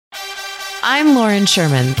I'm Lauren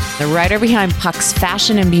Sherman, the writer behind Puck's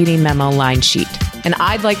Fashion and Beauty Memo line sheet, and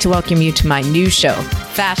I'd like to welcome you to my new show,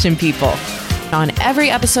 Fashion People. On every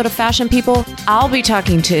episode of Fashion People, I'll be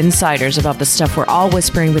talking to insiders about the stuff we're all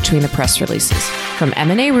whispering between the press releases, from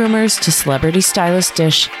M&A rumors to celebrity stylist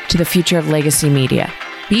dish to the future of legacy media.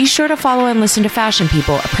 Be sure to follow and listen to Fashion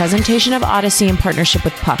People, a presentation of Odyssey in partnership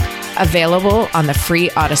with Puck, available on the free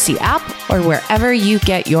Odyssey app or wherever you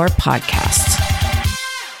get your podcasts.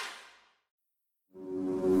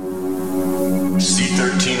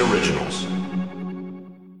 C13 Originals.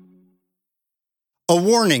 A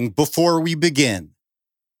warning before we begin.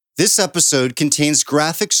 This episode contains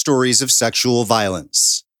graphic stories of sexual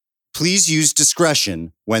violence. Please use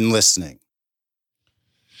discretion when listening.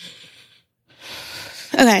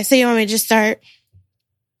 Okay, so you want me to just start?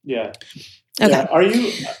 Yeah. Okay. Yeah.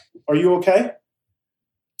 Are you okay?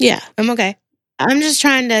 Yeah, I'm okay. I'm just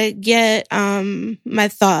trying to get my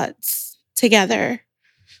thoughts together.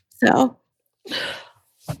 So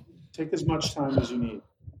Take as much time as you need.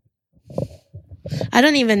 I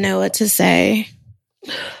don't even know what to say.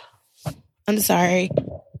 I'm sorry.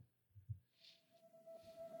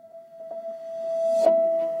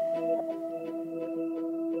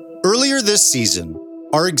 Earlier this season,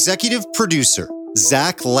 our executive producer,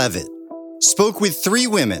 Zach Levitt, spoke with 3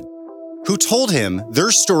 women who told him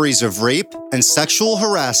their stories of rape and sexual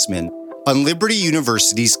harassment on Liberty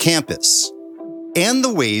University's campus, and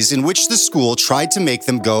the ways in which the school tried to make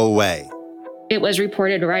them go away. It was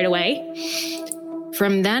reported right away.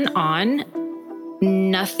 From then on,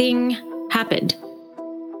 nothing happened.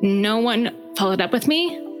 No one followed up with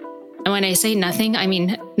me. And when I say nothing, I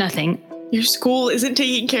mean nothing. Your school isn't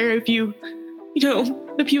taking care of you. You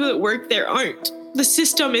know, the people that work there aren't. The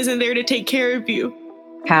system isn't there to take care of you.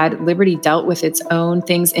 Had Liberty dealt with its own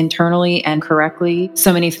things internally and correctly,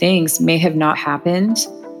 so many things may have not happened.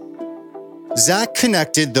 Zach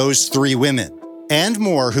connected those 3 women and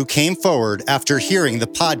more who came forward after hearing the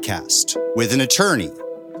podcast with an attorney.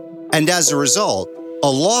 And as a result, a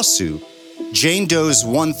lawsuit, Jane Doe's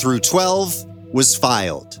 1 through 12, was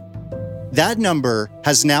filed. That number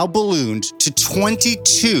has now ballooned to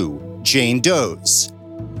 22 Jane Does,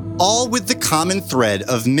 all with the common thread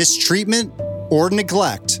of mistreatment or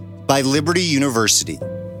neglect by Liberty University.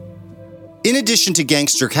 In addition to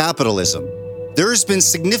gangster capitalism, there has been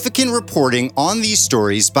significant reporting on these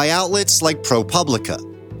stories by outlets like ProPublica,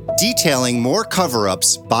 detailing more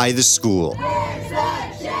cover-ups by the school.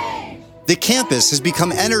 The campus has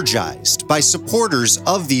become energized by supporters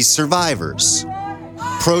of these survivors,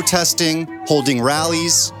 protesting, holding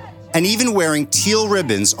rallies, and even wearing teal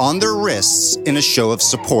ribbons on their wrists in a show of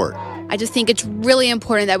support. I just think it's really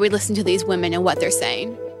important that we listen to these women and what they're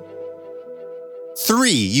saying. 3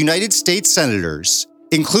 United States senators,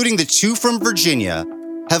 including the 2 from Virginia,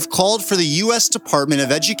 have called for the U.S. Department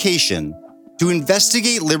of Education to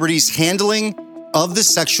investigate Liberty's handling of the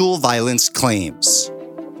sexual violence claims.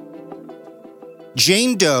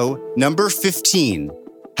 Jane Doe, number 15,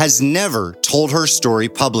 has never told her story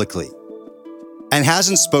publicly and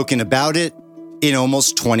hasn't spoken about it in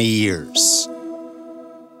almost 20 years.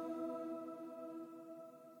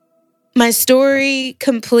 My story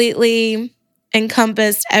completely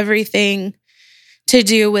encompassed everything to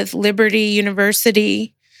do with Liberty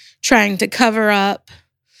University trying to cover up,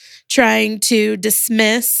 trying to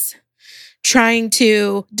dismiss, trying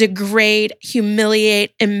to degrade,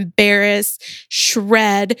 humiliate, embarrass,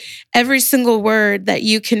 shred every single word that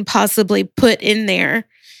you can possibly put in there.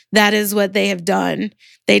 That is what they have done.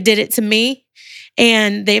 They did it to me,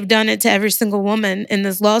 and they've done it to every single woman in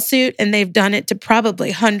this lawsuit, and they've done it to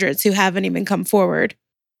probably hundreds who haven't even come forward.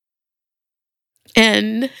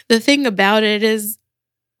 And the thing about it is,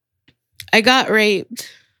 I got raped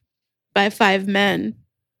by 5 men.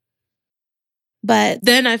 But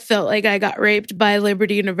then I felt like I got raped by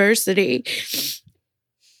Liberty University.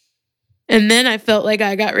 And then I felt like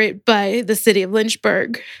I got raped by the city of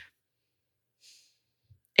Lynchburg.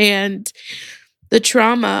 And the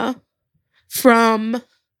trauma from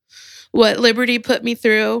what Liberty put me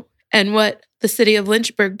through and what the city of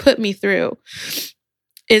Lynchburg put me through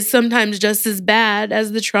is sometimes just as bad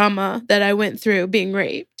as the trauma that I went through being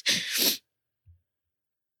raped.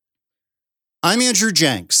 I'm Andrew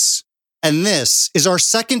Jenks, and this is our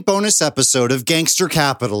second bonus episode of Gangster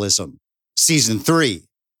Capitalism, Season 3,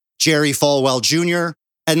 Jerry Falwell Jr.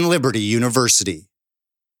 and Liberty University.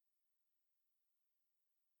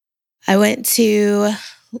 I went to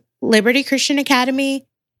Liberty Christian Academy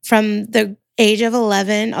from the age of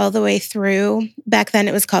 11 all the way through. Back then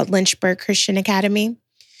it was called Lynchburg Christian Academy.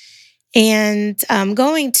 And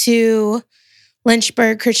going to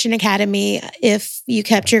Lynchburg Christian Academy, if you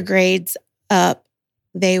kept your grades, up,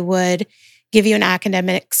 they would give you an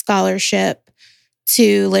academic scholarship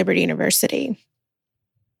to Liberty University.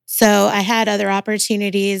 So I had other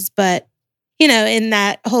opportunities, but, in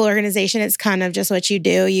that whole organization, it's kind of just what you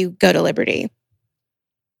do. You go to Liberty.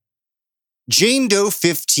 Jane Doe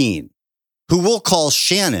 15, who we'll call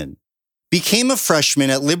Shannon, became a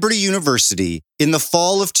freshman at Liberty University in the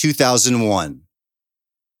fall of 2001.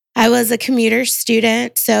 I was a commuter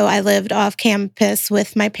student, so I lived off campus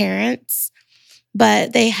with my parents,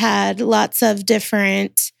 but they had lots of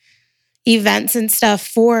different events and stuff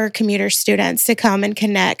for commuter students to come and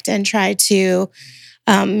connect and try to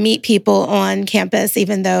meet people on campus,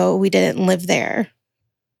 even though we didn't live there.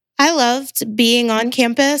 I loved being on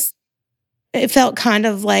campus. It felt kind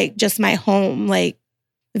of like just my home, like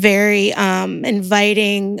very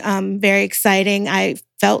inviting, very exciting. I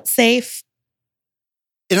felt safe.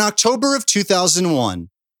 In October of 2001,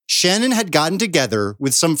 Shannon had gotten together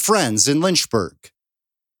with some friends in Lynchburg.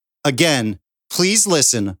 Again, please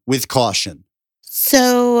listen with caution.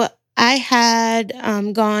 So I had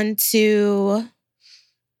gone to,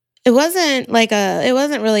 it wasn't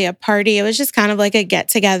really a party. It was just kind of like a get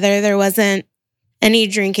together. There wasn't any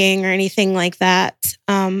drinking or anything like that.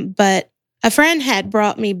 But a friend had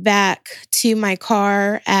brought me back to my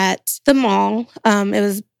car at the mall. It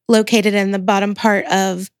was located in the bottom part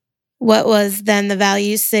of what was then the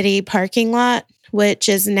Value City parking lot, which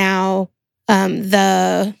is now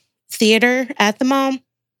the theater at the mall.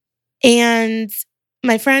 And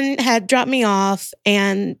my friend had dropped me off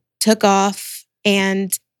and took off,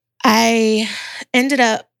 and I ended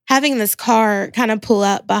up having this car kind of pull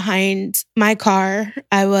up behind my car.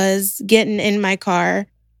 I was getting in my car,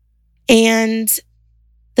 and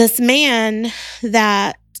this man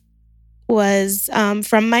that was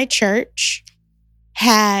from my church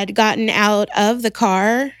had gotten out of the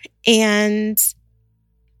car, and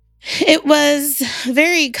it was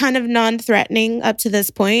very kind of non-threatening up to this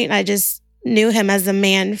point. I just knew him as a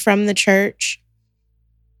man from the church.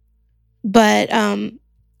 But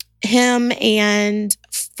him and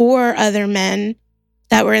 4 other men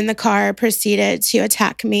that were in the car proceeded to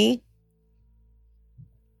attack me.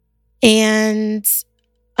 And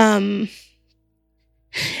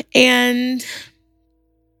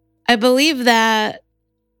I believe that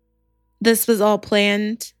this was all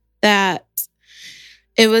planned, that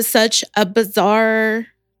it was such a bizarre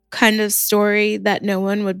kind of story that no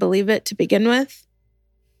one would believe it to begin with.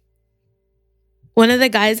 One of the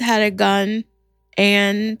guys had a gun,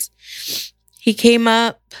 and he came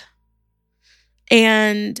up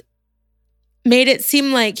and made it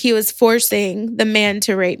seem like he was forcing the man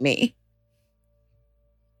to rape me.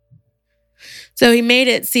 So he made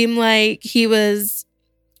it seem like he was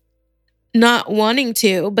not wanting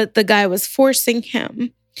to, but the guy was forcing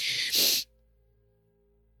him.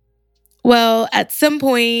 Well, at some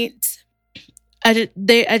point, I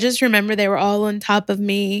just remember they were all on top of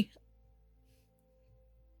me.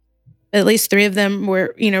 At least 3 of them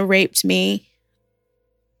were, raped me.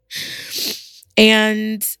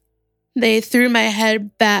 And they threw my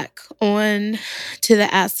head back on to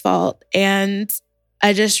the asphalt. And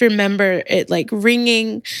I just remember it like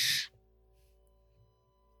ringing.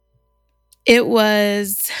 It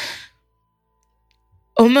was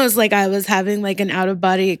almost like I was having like an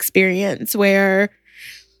out-of-body experience where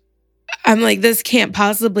I'm like, this can't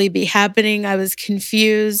possibly be happening. I was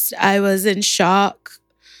confused. I was in shock.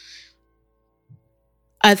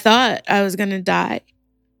 I thought I was going to die.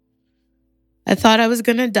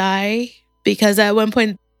 Because at one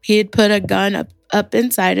point he had put a gun up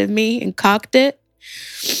inside of me and cocked it.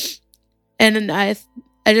 And I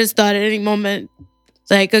just thought at any moment,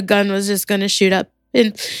 like a gun was just going to shoot up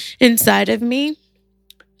inside of me.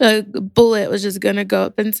 A bullet was just going to go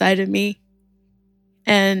up inside of me.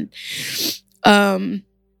 And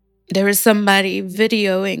there was somebody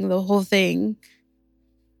videoing the whole thing.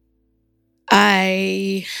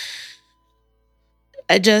 I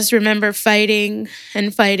just remember fighting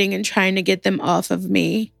and trying to get them off of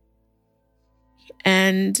me.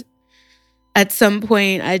 And at some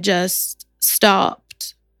point, I just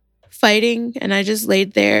stopped fighting, and I just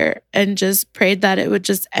laid there and just prayed that it would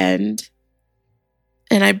just end.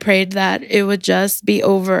 And I prayed that it would just be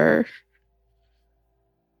over.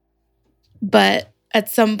 But at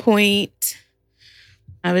some point,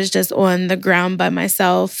 I was just on the ground by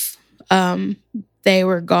myself. They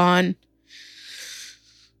were gone.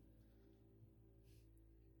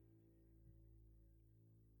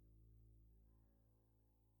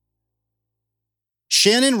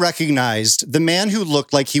 Shannon recognized the man who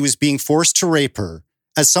looked like he was being forced to rape her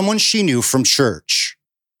as someone she knew from church.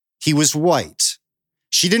 He was white.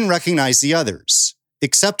 She didn't recognize the others,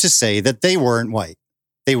 except to say that they weren't white.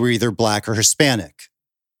 They were either Black or Hispanic.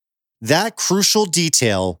 That crucial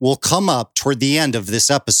detail will come up toward the end of this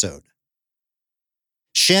episode.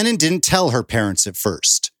 Shannon didn't tell her parents at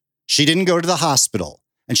first. She didn't go to the hospital,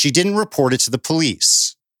 and she didn't report it to the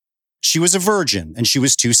police. She was a virgin, and she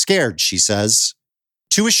was too scared, she says,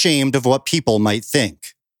 too ashamed of what people might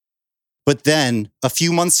think. But then, a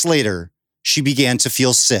few months later, she began to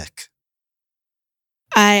feel sick.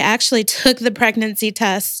 I actually took the pregnancy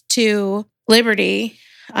test to Liberty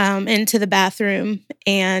into the bathroom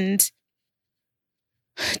and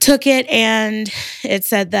took it, and it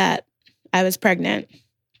said that I was pregnant.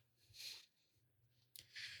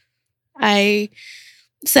 I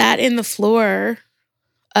sat in the floor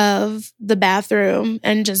of the bathroom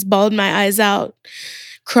and just bawled my eyes out,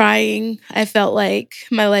 crying. I felt like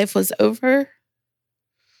my life was over.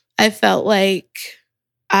 I felt like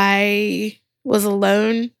I was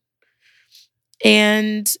alone.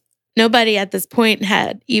 And nobody at this point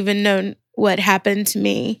had even known what happened to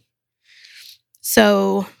me.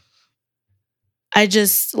 So I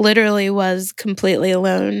just literally was completely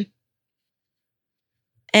alone.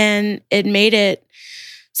 And it made it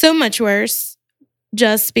so much worse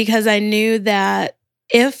just because I knew that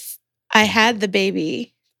if I had the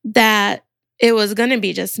baby, that it was going to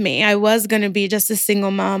be just me. I was going to be just a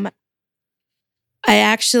single mom. I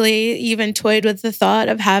actually even toyed with the thought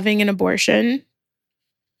of having an abortion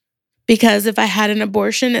because if I had an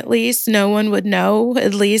abortion, at least no one would know.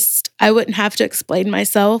 At least I wouldn't have to explain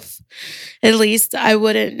myself. At least I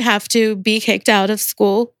wouldn't have to be kicked out of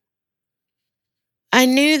school. I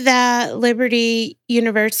knew that Liberty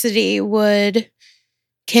University would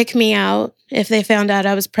kick me out if they found out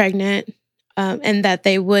I was pregnant, and that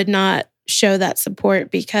they would not show that support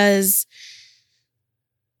because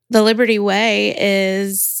the Liberty Way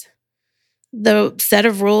is the set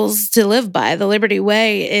of rules to live by. The Liberty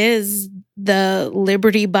Way is the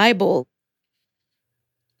Liberty Bible.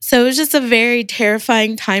 So it was just a very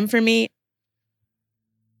terrifying time for me.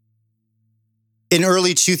 In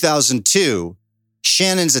early 2002,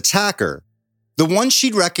 Shannon's attacker, the one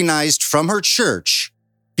she'd recognized from her church,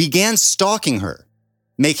 began stalking her,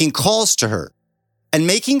 making calls to her, and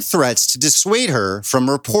making threats to dissuade her from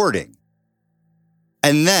reporting.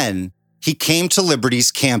 And then he came to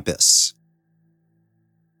Liberty's campus.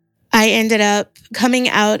 I ended up coming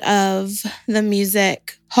out of the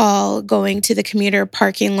music hall, going to the commuter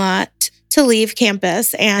parking lot to leave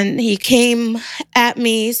campus. And he came at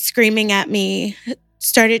me, screaming at me,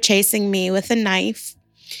 started chasing me with a knife.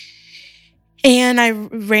 And I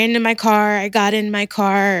ran to my car. I got in my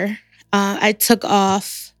car. I took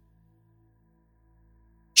off.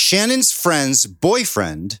 Shannon's friend's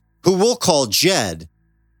boyfriend, who we'll call Jed,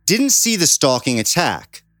 didn't see the stalking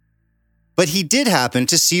attack. But he did happen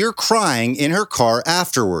to see her crying in her car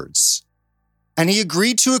afterwards. And he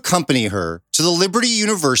agreed to accompany her to the Liberty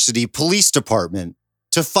University Police Department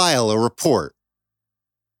to file a report.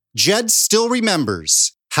 Jed still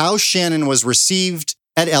remembers how Shannon was received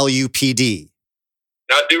at LUPD.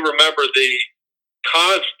 I do remember the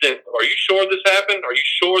constant, are you sure this happened? Are you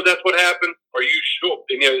sure that's what happened? Are you sure?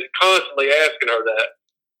 And, constantly asking her that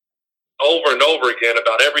over and over again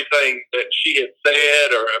about everything that she had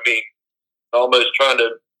said, or, almost trying to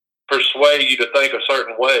persuade you to think a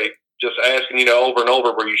certain way, just asking, over and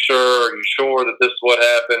over, were you sure? Are you sure that this is what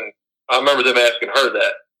happened? I remember them asking her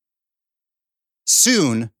that.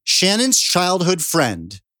 Soon, Shannon's childhood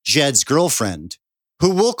friend, Jed's girlfriend,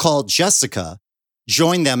 who we'll call Jessica,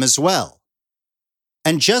 joined them as well.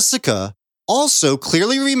 And Jessica also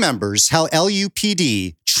clearly remembers how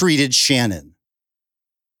LUPD treated Shannon.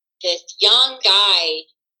 This young guy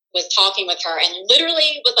was talking with her and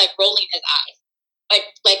literally was like rolling his eyes,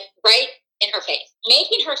 like right in her face,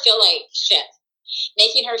 making her feel like shit,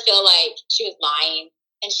 making her feel like she was lying.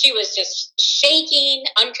 And she was just shaking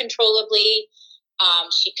uncontrollably.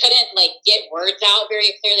 She couldn't get words out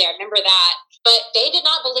very clearly. I remember that, but they did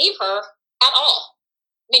not believe her at all.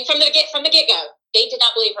 From the get-go, they did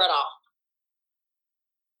not believe her at all.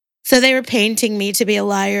 So they were painting me to be a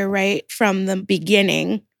liar right from the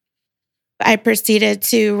beginning. I proceeded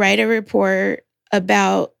to write a report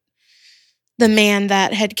about the man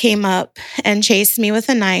that had came up and chased me with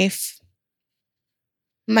a knife.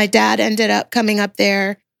 My dad ended up coming up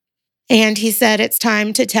there and he said it's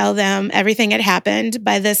time to tell them everything had happened.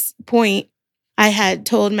 By this point, I had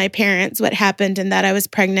told my parents what happened and that I was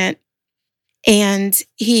pregnant. And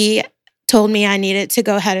he told me I needed to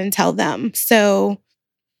go ahead and tell them. So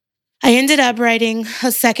I ended up writing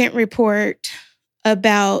a second report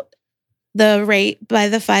about the rape by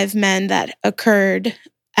the 5 men that occurred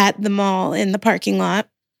at the mall in the parking lot.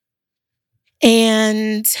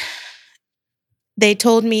 And they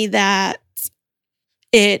told me that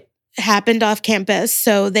it happened off campus,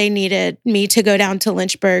 so they needed me to go down to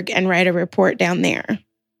Lynchburg and write a report down there.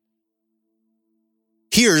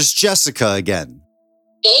 Here's Jessica again.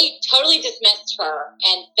 They totally dismissed her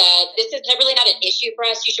and said, this is really not an issue for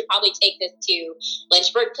us. You should probably take this to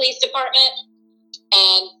Lynchburg Police Department.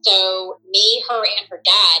 And so me, her, and her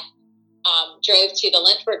dad drove to the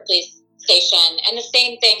Lynchburg Police Station, and the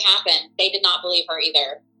same thing happened. They did not believe her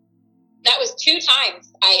either. That was 2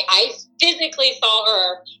 times. I physically saw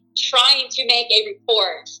her trying to make a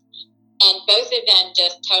report, and both of them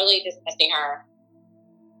just totally dismissing her.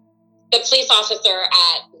 The police officer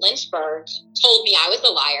at Lynchburg told me I was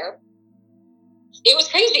a liar. It was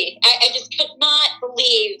crazy. I just could not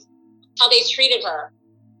believe how they treated her.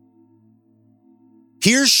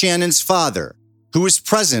 Here's Shannon's father, who was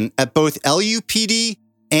present at both LUPD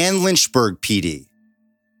and Lynchburg PD.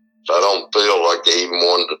 I don't feel like they even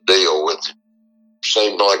wanted to deal with it.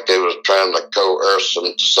 Seemed like they was trying to coerce them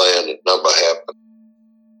to saying it never happened.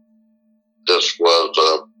 This was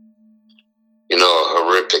a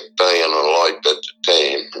horrific thing in our life at the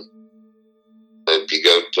time. If you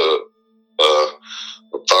go to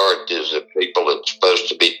authorities, the people that's supposed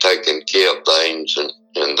to be taking care of things, and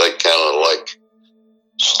they kind of like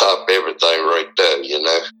stop everything right there,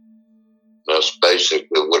 That's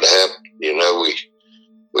basically what happened.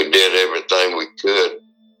 We did everything we could,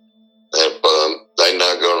 but they're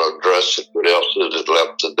not going to address it. What else is it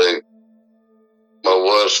left to do? I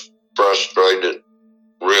was frustrated,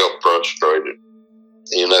 real frustrated,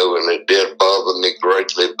 and it did bother me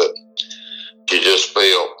greatly, but you just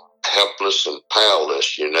feel helpless and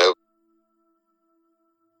powerless,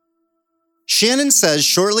 Shannon says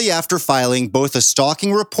shortly after filing both a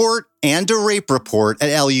stalking report and a rape report at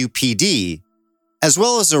LUPD, as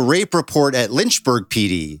well as a rape report at Lynchburg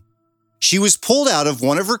PD, she was pulled out of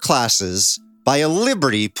one of her classes by a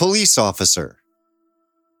Liberty police officer.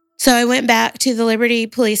 So I went back to the Liberty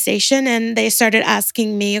police station, and they started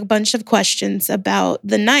asking me a bunch of questions about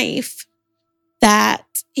the knife that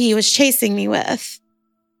he was chasing me with.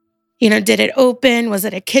 Did it open? Was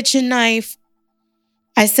it a kitchen knife?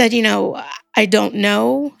 I said, I don't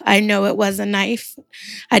know. I know it was a knife.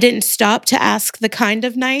 I didn't stop to ask the kind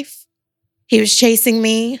of knife. He was chasing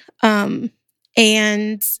me, and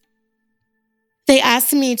they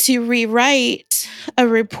asked me to rewrite a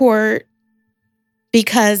report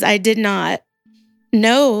because I did not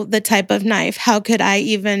know the type of knife. How could I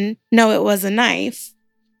even know it was a knife?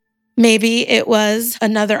 Maybe it was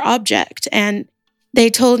another object. And they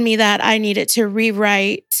told me that I needed to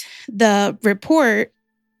rewrite the report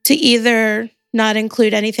to either not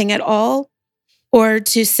include anything at all or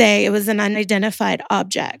to say it was an unidentified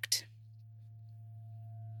object.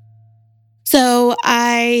 So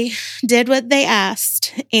I did what they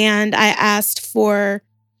asked, and I asked for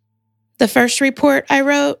the first report I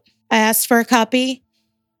wrote. I asked for a copy,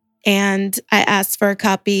 and I asked for a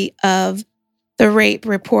copy of the rape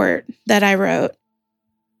report that I wrote.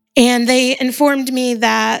 And they informed me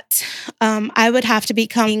that I would have to be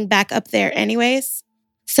coming back up there anyways,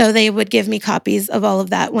 so they would give me copies of all of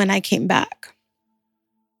that when I came back.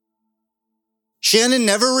 Shannon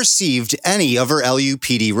never received any of her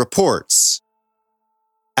LUPD reports.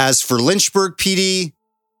 As for Lynchburg PD,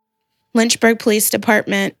 Lynchburg Police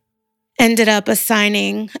Department ended up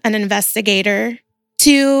assigning an investigator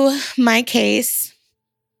to my case,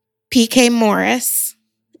 PK Morris,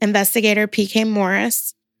 investigator PK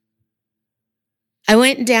Morris. I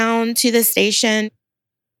went down to the station.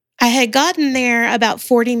 I had gotten there about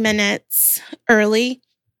 40 minutes early,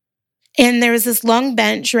 and there was this long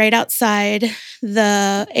bench right outside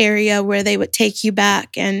the area where they would take you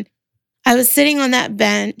back. And I was sitting on that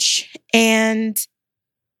bench, and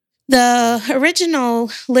the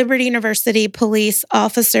original Liberty University police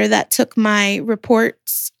officer that took my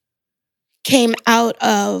reports came out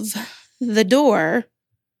of the door.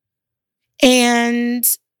 And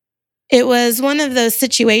it was one of those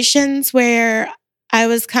situations where I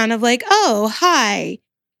was kind of like, oh, hi.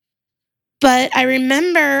 But I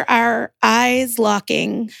remember our eyes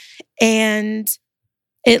locking, and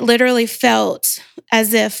it literally felt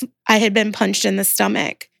as if I had been punched in the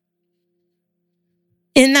stomach.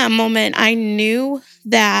 In that moment, I knew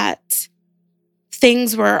that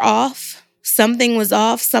things were off. Something was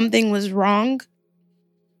off. Something was wrong.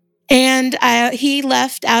 And he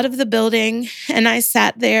left out of the building, and I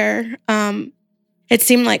sat there. It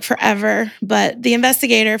seemed like forever, but the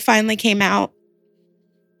investigator finally came out.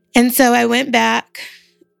 And so I went back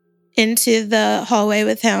into the hallway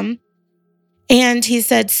with him, and he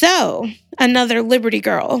said, so, another Liberty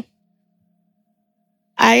girl.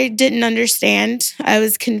 I didn't understand. I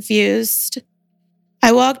was confused.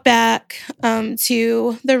 I walked back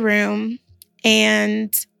to the room,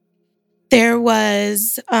 and there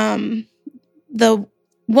was the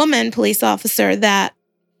woman police officer that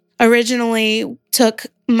originally took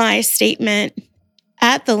my statement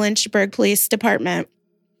at the Lynchburg Police Department.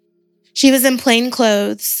 She was in plain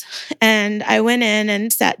clothes, and I went in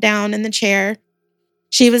and sat down in the chair.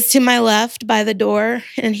 She was to my left by the door,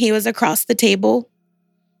 and he was across the table,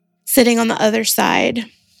 sitting on the other side.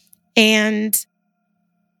 And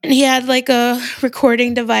he had like a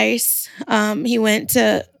recording device. He went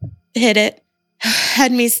to hit it,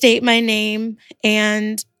 had me state my name,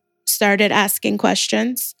 and started asking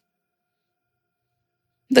questions.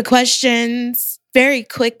 The questions very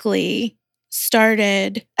quickly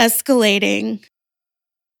started escalating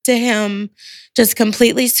to him just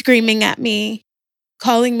completely screaming at me,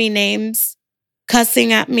 calling me names,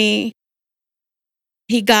 cussing at me.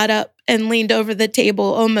 He got up and leaned over the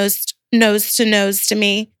table almost nose to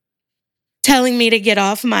me, telling me to get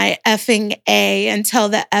off my effing A and tell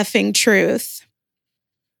the effing truth.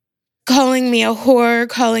 Calling me a whore,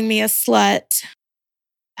 calling me a slut,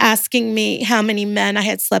 asking me how many men I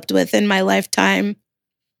had slept with in my lifetime.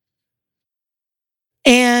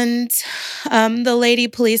 And the lady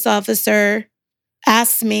police officer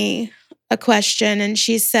asked me a question, and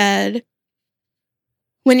she said,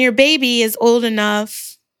 when your baby is old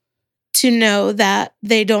enough to know that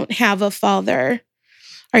they don't have a father,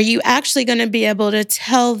 are you actually going to be able to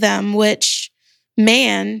tell them which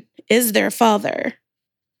man is their father?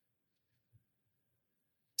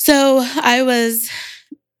 So I was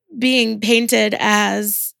being painted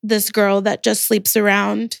as this girl that just sleeps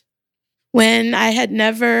around when I had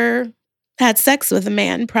never had sex with a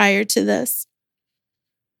man prior to this.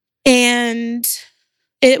 And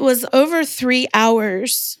it was over 3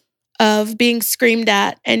 hours of being screamed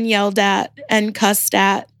at and yelled at and cussed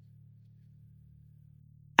at.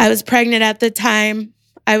 I was pregnant at the time.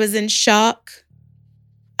 I was in shock.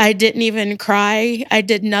 I didn't even cry. I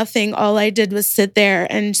did nothing. All I did was sit there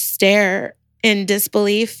and stare in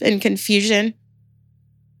disbelief and confusion.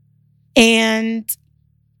 And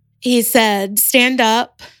he said, stand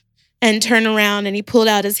up and turn around. And he pulled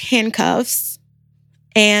out his handcuffs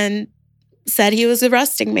and said he was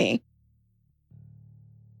arresting me.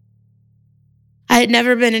 I had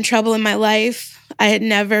never been in trouble in my life. I had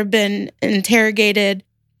never been interrogated.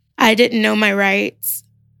 I didn't know my rights.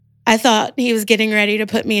 I thought he was getting ready to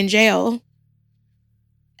put me in jail.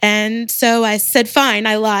 And so I said, fine,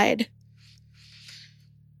 I lied.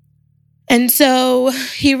 And so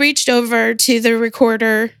he reached over to the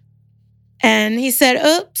recorder and he said,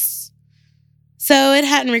 oops. So it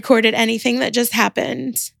hadn't recorded anything that just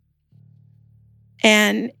happened.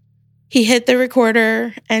 And he hit the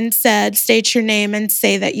recorder and said, state your name and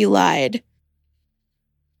say that you lied.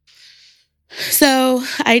 So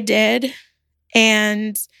I did,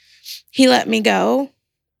 and he let me go.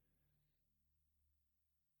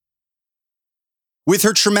 With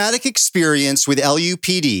her traumatic experience with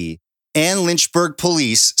LUPD and Lynchburg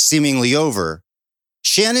police seemingly over,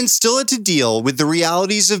 Shannon still had to deal with the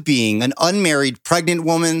realities of being an unmarried pregnant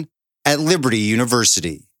woman at Liberty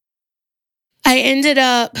University. I ended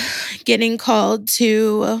up getting called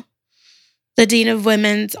to the Dean of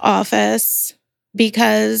Women's office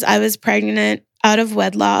because I was pregnant out of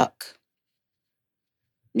wedlock.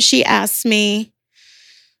 She asked me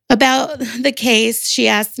about the case. She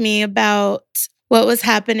asked me about what was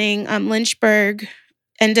happening. Lynchburg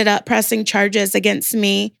ended up pressing charges against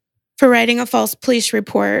me for writing a false police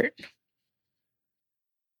report.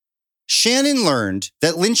 Shannon learned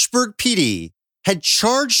that Lynchburg PD had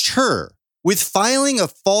charged her with filing a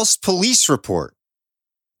false police report,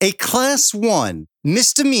 a Class 1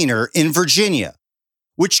 misdemeanor in Virginia,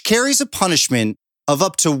 which carries a punishment of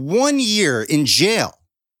up to 1 year in jail.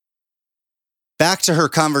 Back to her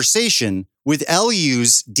conversation with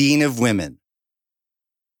LU's Dean of Women.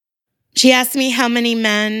 She asked me how many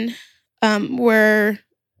men were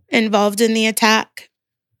involved in the attack.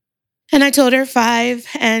 And I told her 5.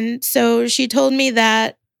 And so she told me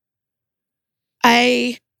that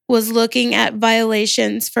I was looking at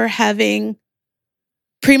violations for having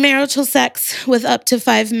premarital sex with up to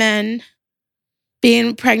 5 men,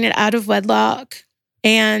 being pregnant out of wedlock,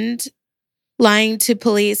 and lying to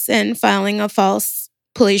police and filing a false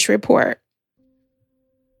police report.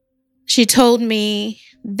 She told me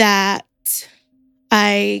that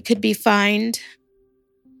I could be fined,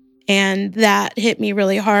 and that hit me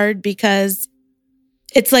really hard because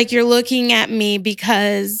it's like you're looking at me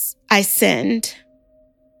because I sinned,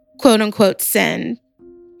 quote unquote sinned.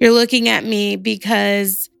 You're looking at me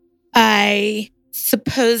because I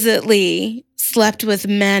supposedly slept with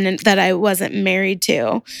men that I wasn't married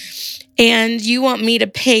to. And you want me to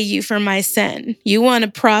pay you for my sin. You want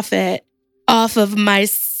to profit off of my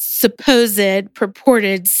supposed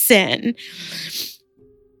purported sin.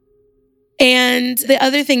 And the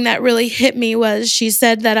other thing that really hit me was she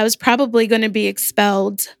said that I was probably going to be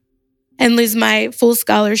expelled and lose my full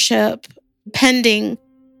scholarship pending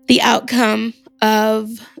the outcome of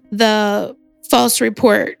the false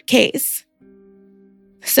report case.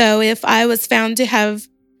 So if I was found to have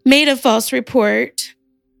made a false report,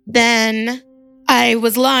 then I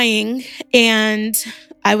was lying and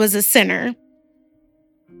I was a sinner.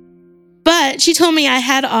 But she told me I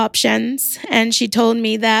had options, and she told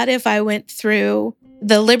me that if I went through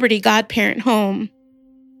the Liberty Godparent home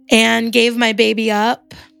and gave my baby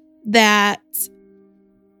up, that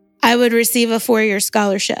I would receive a 4-year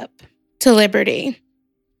scholarship to Liberty.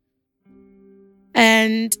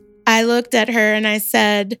 And I looked at her and I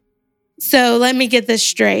said, so let me get this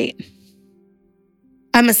straight.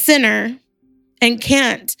 I'm a sinner and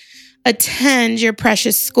can't attend your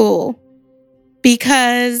precious school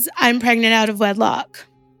because I'm pregnant out of wedlock.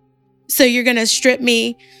 So you're going to strip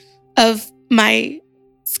me of my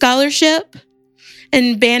scholarship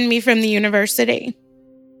and ban me from the university.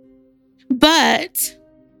 But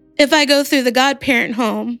if I go through the godparent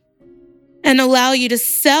home and allow you to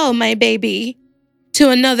sell my baby to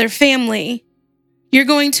another family, you're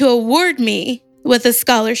going to award me with a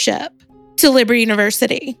scholarship to Liberty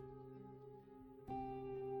University.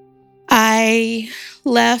 I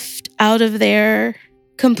left out of there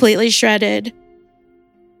completely shredded.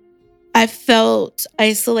 I felt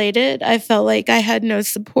isolated. I felt like I had no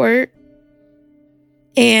support.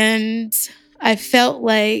 And I felt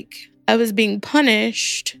like I was being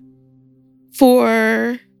punished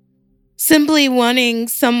for simply wanting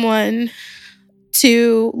someone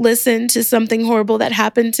to listen to something horrible that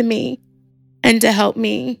happened to me and to help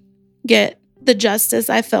me get the justice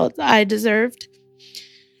I felt I deserved.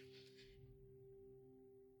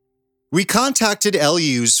 We contacted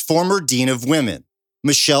LU's former Dean of Women,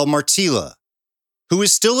 Michelle Martilla, who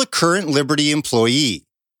is still a current Liberty employee.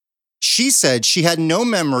 She said she had no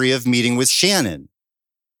memory of meeting with Shannon.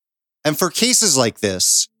 And for cases like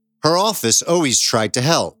this, her office always tried to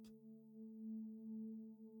help.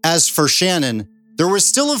 As for Shannon, there was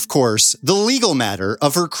still, of course, the legal matter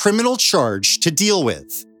of her criminal charge to deal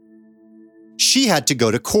with. She had to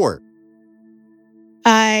go to court.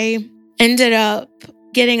 I ended up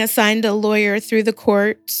getting assigned a lawyer through the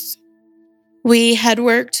courts. We had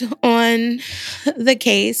worked on the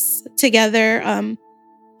case together.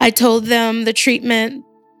 I told them the treatment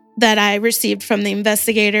that I received from the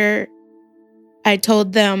investigator. I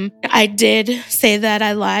told them I did say that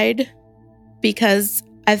I lied because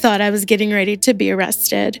I thought I was getting ready to be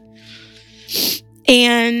arrested.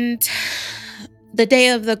 And the day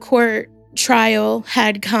of the court trial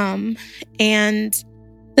had come, and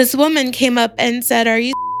this woman came up and said, "Are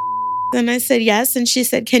you?" And I said, "Yes." And she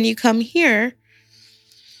said, "Can you come here?"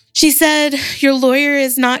 She said, "Your lawyer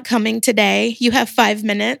is not coming today. You have 5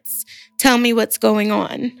 minutes. Tell me what's going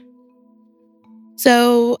on."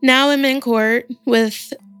 So now I'm in court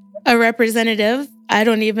with a representative. I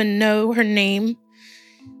don't even know her name.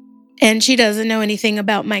 And she doesn't know anything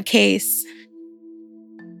about my case.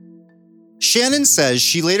 Shannon says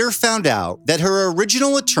she later found out that her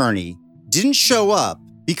original attorney didn't show up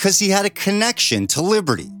because he had a connection to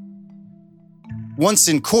Liberty. Once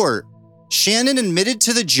in court, Shannon admitted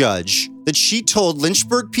to the judge that she told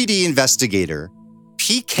Lynchburg PD investigator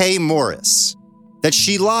P.K. Morris that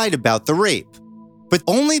she lied about the rape, but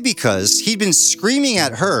only because he'd been screaming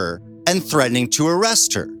at her and threatening to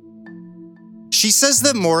arrest her. She says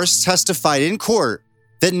that Morris testified in court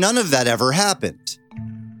that none of that ever happened.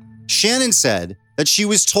 Shannon said that she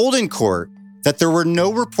was told in court that there were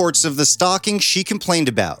no reports of the stalking she complained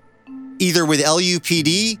about, either with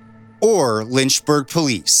LUPD or Lynchburg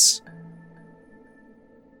police.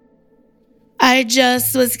 I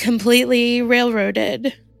just was completely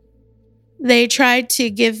railroaded. They tried to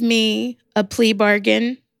give me a plea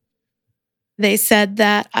bargain. They said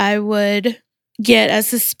that I would get a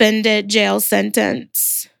suspended jail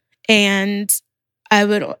sentence and I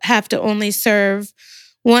would have to only serve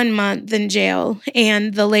 1 month in jail.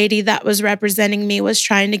 And the lady that was representing me was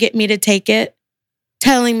trying to get me to take it,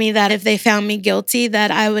 telling me that if they found me guilty, that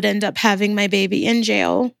I would end up having my baby in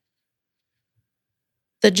jail.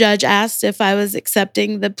 The judge asked if I was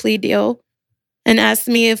accepting the plea deal and asked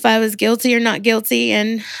me if I was guilty or not guilty.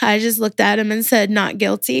 And I just looked at him and said, "Not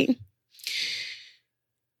guilty."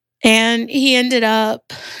 And he ended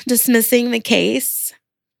up dismissing the case.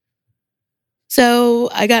 So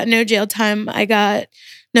I got no jail time. I got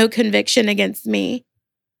no conviction against me.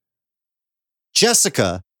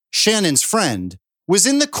 Jessica, Shannon's friend, was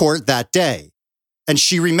in the court that day, and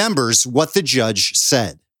she remembers what the judge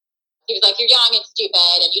said. He was like, "You're young and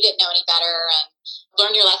stupid, and you didn't know any better, and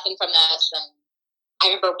learn your lesson from this." And I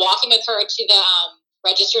remember walking with her to the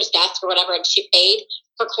registrar's desk or whatever, and she paid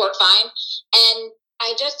her court fine. And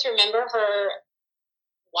I just remember her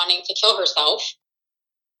wanting to kill herself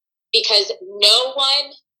because no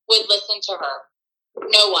one would listen to her.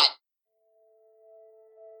 No one.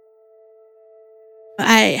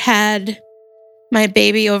 I had my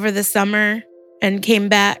baby over the summer and came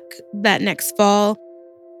back that next fall.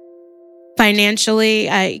 Financially,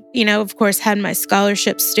 I, of course, had my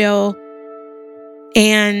scholarship still.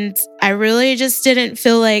 And I really just didn't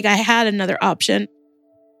feel like I had another option.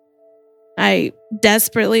 I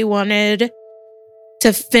desperately wanted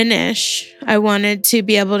to finish. I wanted to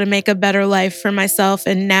be able to make a better life for myself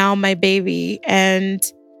and now my baby. And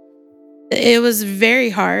it was very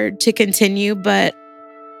hard to continue, but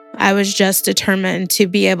I was just determined to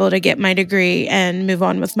be able to get my degree and move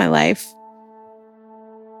on with my life.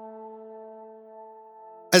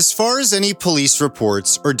 As far as any police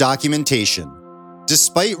reports or documentation,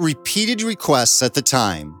 despite repeated requests at the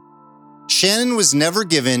time, Shannon was never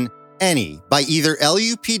given any by either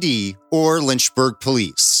LUPD or Lynchburg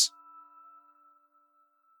police.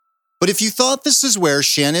 But if you thought this is where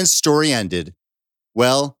Shannon's story ended,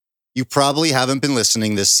 well, you probably haven't been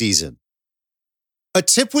listening this season. A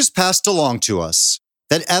tip was passed along to us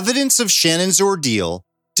that evidence of Shannon's ordeal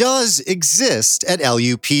does exist at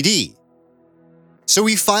LUPD. So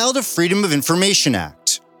we filed a Freedom of Information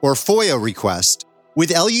Act, or FOIA request, with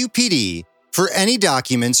LUPD for any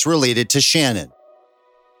documents related to Shannon.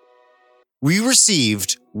 We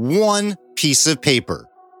received one piece of paper,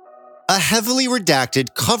 a heavily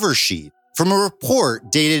redacted cover sheet from a report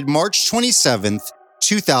dated March 27th,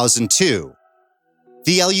 2002.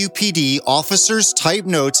 The LUPD officer's typed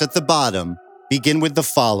notes at the bottom begin with the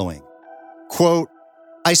following. Quote,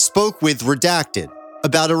 "I spoke with redacted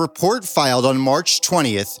about a report filed on March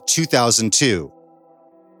 20th, 2002.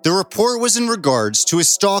 The report was in regards to a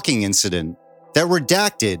stalking incident that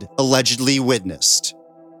redacted allegedly witnessed."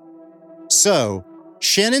 So,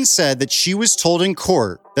 Shannon said that she was told in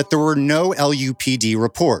court that there were no LUPD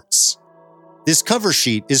reports. This cover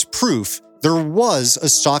sheet is proof there was a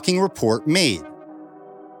stalking report made.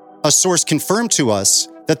 A source confirmed to us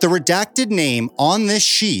that the redacted name on this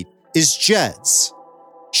sheet is Jed's,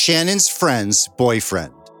 Shannon's friend's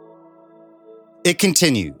boyfriend. It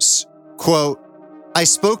continues, quote, "I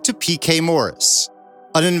spoke to PK Morris,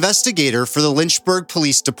 an investigator for the Lynchburg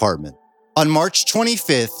Police Department, on March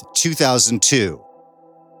 25th, 2002.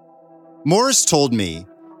 Morris told me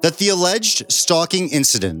that the alleged stalking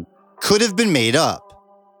incident could have been made up.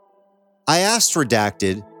 I asked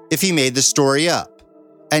redacted if he made the story up,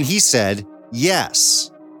 and he said, yes,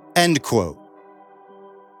 end quote.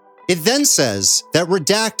 It then says that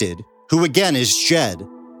redacted, who again is Jed,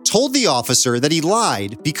 told the officer that he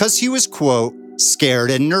lied because he was, quote, scared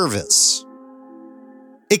and nervous.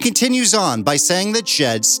 It continues on by saying that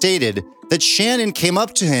Jed stated that Shannon came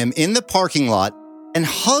up to him in the parking lot and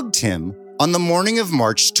hugged him on the morning of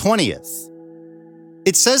March 20th.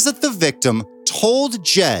 It says that the victim told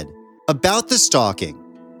Jed about the stalking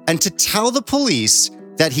and to tell the police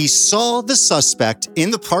that he saw the suspect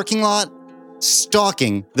in the parking lot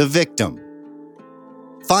stalking the victim.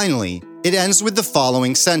 Finally, it ends with the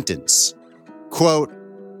following sentence, quote,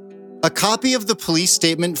 "A copy of the police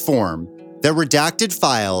statement form that redacted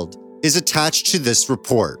filed is attached to this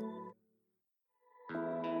report."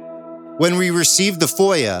 When we received the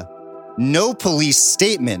FOIA, no police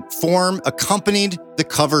statement form accompanied the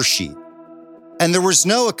cover sheet, and there was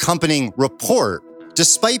no accompanying report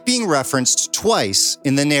despite being referenced twice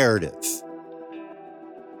in the narrative.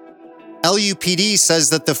 LUPD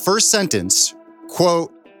says that the first sentence,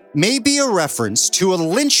 quote, "may be a reference to a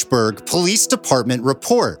Lynchburg Police Department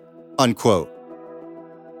report," unquote.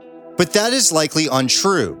 But that is likely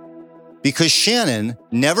untrue because Shannon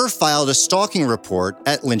never filed a stalking report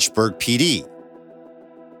at Lynchburg PD.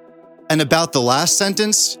 And about the last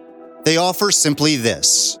sentence, they offer simply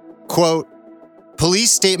this, quote,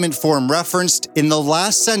 "Police statement form referenced in the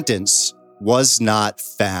last sentence was not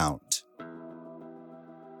found."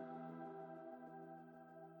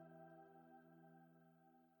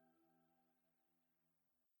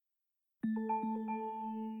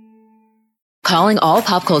 Calling all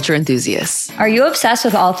pop culture enthusiasts. Are you obsessed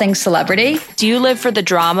with all things celebrity? Do you live for the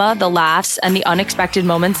drama, the laughs, and the unexpected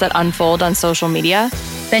moments that unfold on social media?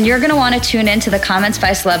 then you're going to want to tune in to the Comments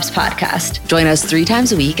by Celebs podcast. Join us 3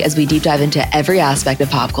 times a week as we deep dive into every aspect of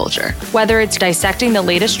pop culture. Whether it's dissecting the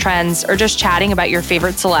latest trends or just chatting about your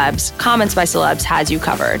favorite celebs, Comments by Celebs has you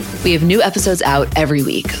covered. We have new episodes out every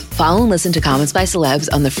week. Follow and listen to Comments by Celebs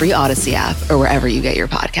on the free Odyssey app or wherever you get your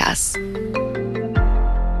podcasts.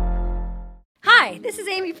 Hi, this is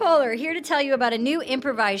Amy Poehler, here to tell you about a new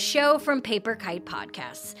improvised show from Paper Kite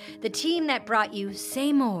Podcasts, the team that brought you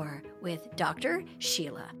Say More with Dr.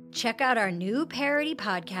 Sheila. Check out our new parody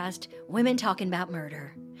podcast, Women Talking About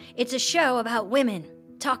Murder. It's a show about women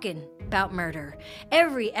talking about murder.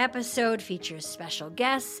 Every episode features special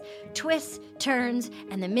guests, twists, turns,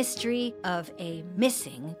 and the mystery of a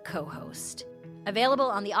missing co-host. Available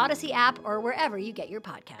on the Odyssey app or wherever you get your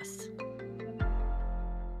podcasts.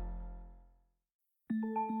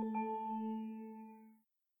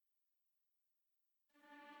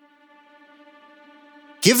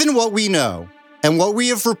 Given what we know and what we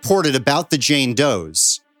have reported about the Jane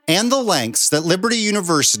Does, and the lengths that Liberty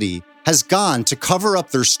University has gone to cover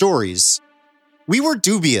up their stories, we were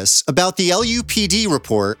dubious about the LUPD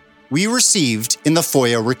report we received in the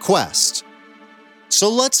FOIA request. So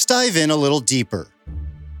let's dive in a little deeper.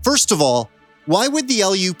 First of all, why would the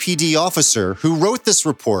LUPD officer who wrote this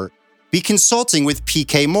report be consulting with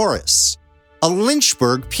PK Morris, a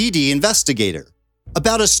Lynchburg PD investigator,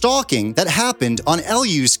 about a stalking that happened on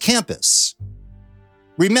LU's campus?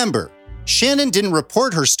 Remember, Shannon didn't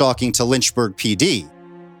report her stalking to Lynchburg PD,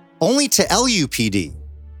 only to LUPD.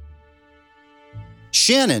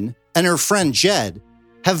 Shannon and her friend Jed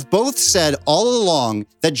have both said all along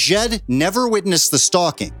that Jed never witnessed the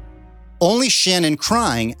stalking, only Shannon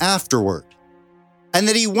crying afterward, and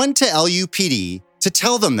that he went to LUPD to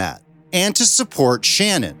tell them that and to support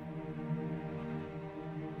Shannon.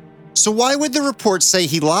 So why would the report say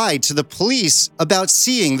he lied to the police about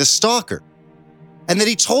seeing the stalker, and that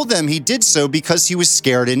he told them he did so because he was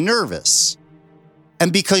scared and nervous,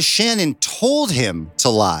 and because Shannon told him to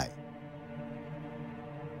lie?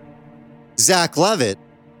 Zach Levitt,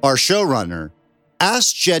 our showrunner,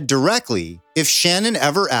 asked Jed directly if Shannon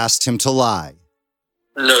ever asked him to lie.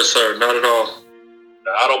 No, sir, not at all.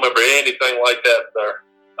 I don't remember anything like that, sir,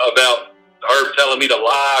 about her telling me to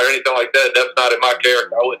lie or anything like that. That's not in my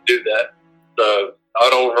character. I wouldn't do that. So I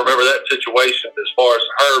don't remember that situation as far as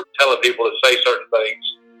her telling people to say certain things.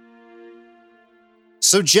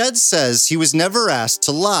 So Jed says he was never asked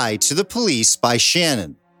to lie to the police by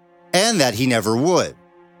Shannon, and that he never would.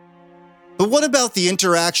 But what about the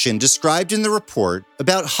interaction described in the report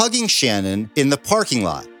about hugging Shannon in the parking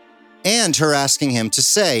lot, and her asking him to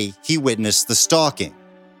say he witnessed the stalking?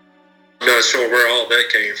 I'm not sure where all that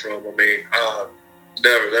came from. I mean,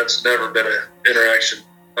 that's never been an interaction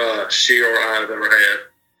she or I have ever had.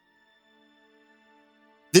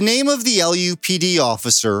 The name of the LUPD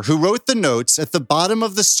officer who wrote the notes at the bottom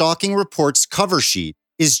of the stalking report's cover sheet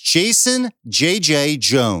is Jason J.J.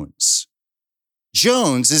 Jones.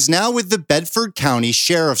 Jones is now with the Bedford County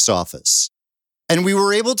Sheriff's Office, and we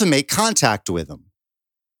were able to make contact with him.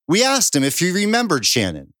 We asked him if he remembered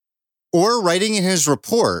Shannon, or writing in his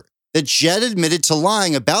report that Jed admitted to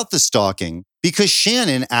lying about the stalking because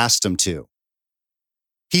Shannon asked him to.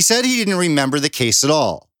 He said he didn't remember the case at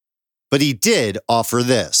all, but he did offer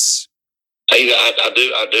this.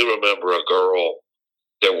 I do remember a girl.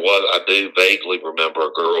 I do vaguely remember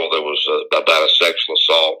a girl that was about a sexual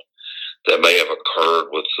assault that may have occurred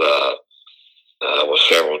with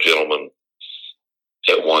several gentlemen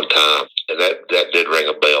at one time, and that did ring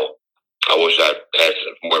a bell. I wish I had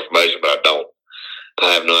some more information, but I don't.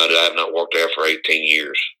 I have no idea. I have not worked there for 18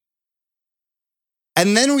 years.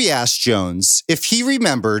 And then we asked Jones if he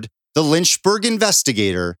remembered the Lynchburg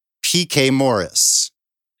investigator, PK Morris.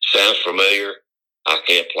 Sounds familiar. I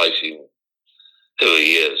can't place him who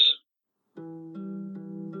he is.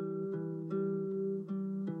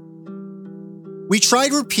 We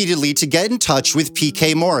tried repeatedly to get in touch with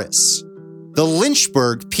PK Morris, the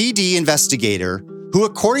Lynchburg PD investigator who,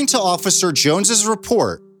 according to Officer Jones's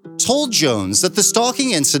report, told Jones that the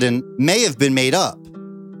stalking incident may have been made up,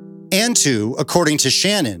 and who, according to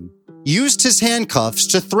Shannon, used his handcuffs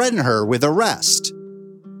to threaten her with arrest,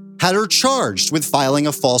 had her charged with filing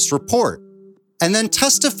a false report, and then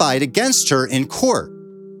testified against her in court.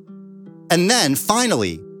 And then,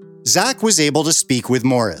 finally, Zach was able to speak with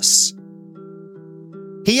Morris.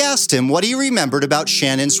 He asked him what he remembered about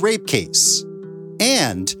Shannon's rape case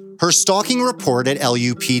and her stalking report at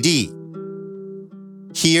LUPD.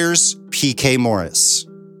 Here's PK Morris.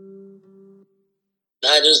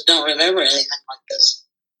 I just don't remember anything like this.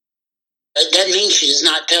 That doesn't mean she's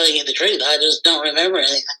not telling you the truth. I just don't remember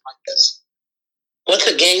anything like this. What's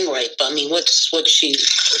a gang rape? I mean, what's she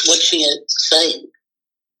saying?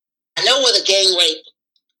 I know what a gang rape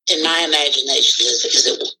in my imagination is. Is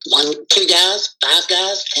it 1, 2 guys, 5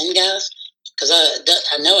 guys, 10 guys? Because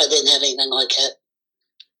I know I didn't have anything like that.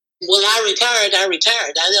 When I retired. I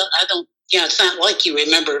don't. It's not like you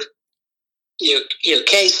remember your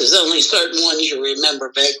cases. Only certain ones you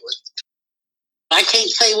remember vaguely. I can't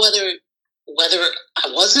say whether I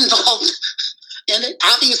was involved in it.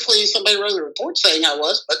 Obviously, somebody wrote a report saying I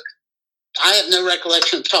was, but I have no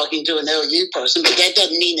recollection of talking to an LU person. But that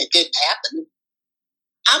doesn't mean it didn't happen.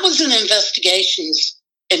 I was in investigations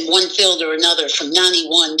in one field or another from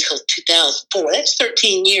 91 till 2004. That's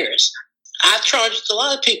 13 years. I've charged a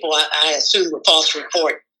lot of people, I assume, with false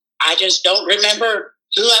report. I just don't remember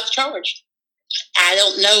who I've charged. I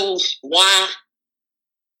don't know why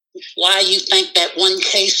you think that one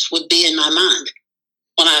case would be in my mind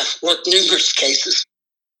when I've worked numerous cases.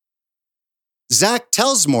 Zach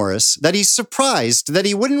tells Morris that he's surprised that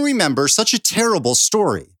he wouldn't remember such a terrible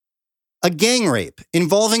story. A gang rape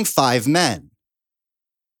involving 5 men.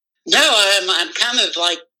 No, I'm kind of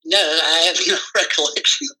like, no, I have no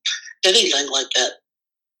recollection of anything like that.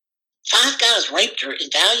 5 guys raped her in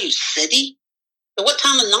Value City? At what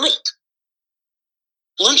time of night?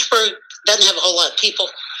 Lynchburg doesn't have a whole lot of people,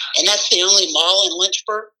 and that's the only mall in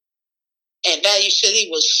Lynchburg. And Value City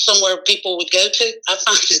was somewhere people would go to. I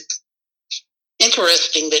find it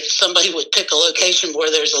interesting that somebody would pick a location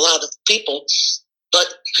where there's a lot of people. But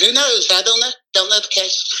who knows? I don't know. Don't know the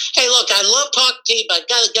case. Hey, look, I love talking to you, but I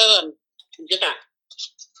got to go. Goodbye.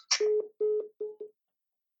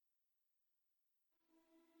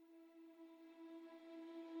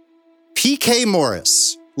 P.K.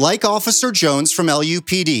 Morris, like Officer Jones from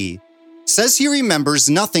LUPD, says he remembers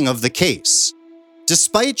nothing of the case,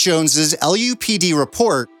 despite Jones's LUPD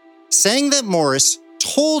report saying that Morris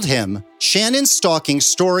told him Shannon's stalking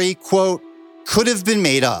story, quote, could have been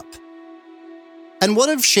made up. And what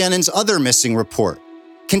of Shannon's other missing report,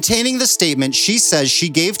 containing the statement she says she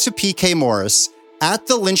gave to P.K. Morris at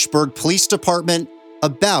the Lynchburg Police Department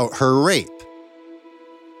about her rape?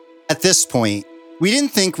 At this point, we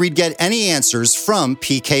didn't think we'd get any answers from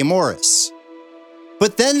P.K. Morris.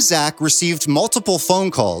 But then Zach received multiple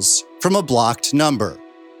phone calls from a blocked number.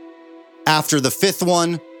 After the 5th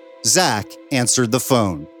one, Zach answered the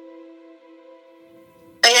phone.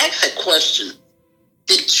 I have a question.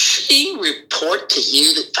 Did she report to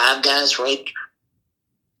you that 5 guys raped her?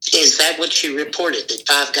 Is that what she reported, that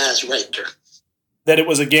 5 guys raped her? That it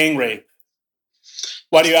was a gang rape.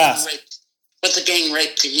 Why do you ask? What's a gang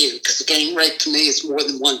rape to you? Because a gang rape to me is more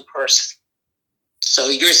than one person. So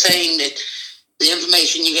you're saying that the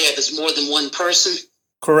information you have is more than one person?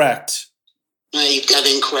 Correct. No, you've got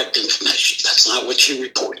incorrect information. That's not what you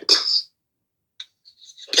reported.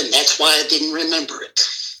 And that's why I didn't remember it.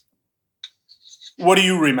 What do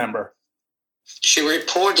you remember? She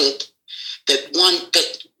reported that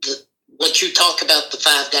what you talk about, the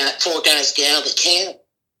 4 guys get out of the cab,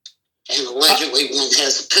 and allegedly one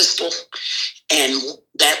has a pistol, and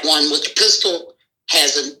that one with the pistol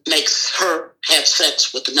makes her have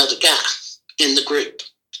sex with another guy in the group,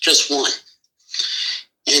 just one.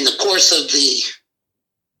 In the course of the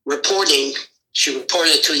reporting, she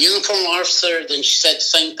reported to a uniformed officer, then she said the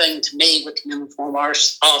same thing to me with the uniformed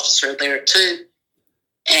officer there too,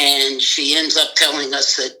 and she ends up telling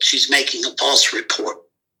us that she's making a false report.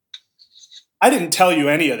 I didn't tell you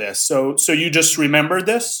any of this, so you just remembered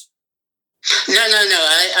this? No.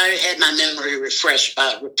 I had my memory refreshed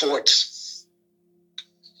by reports.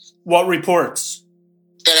 What reports?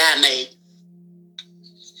 That I made.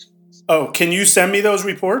 Oh, can you send me those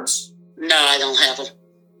reports? No, I don't have them.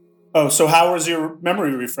 Oh, so how was your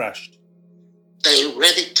memory refreshed? They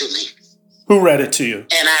read it to me. Who read it to you?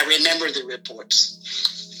 And I remember the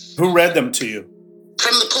reports. Who read them to you?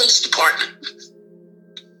 From the police department.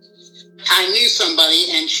 I knew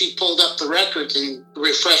somebody, and she pulled up the records and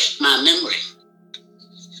refreshed my memory.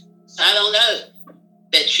 I don't know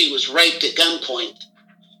that she was raped at gunpoint.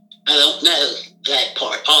 I don't know that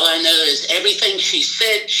part. All I know is everything she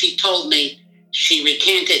said, she told me, she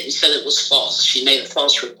recanted and said it was false. She made a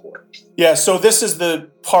false report. Yeah, so this is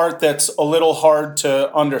the part that's a little hard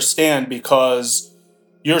to understand because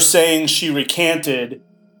you're saying she recanted.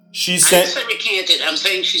 I didn't say recanted. I'm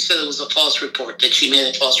saying she said it was a false report, that she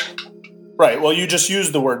made a false report. Right. Well, you just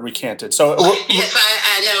used the word recanted. So yes,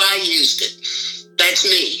 I know I used it. That's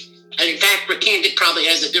me. And in fact, recanted probably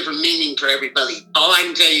has a different meaning for everybody. All I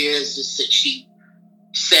can tell you is that she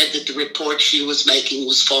said that the report she was making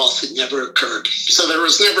was false. It never occurred. So there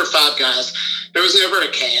was never 5 guys. There was never a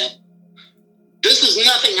cab. This is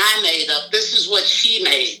nothing I made up. This is what she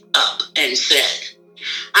made up and said.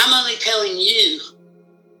 I'm only telling you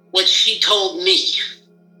what she told me.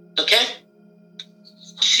 Okay?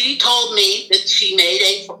 She told me that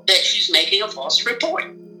she's making a false report.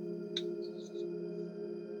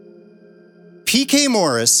 PK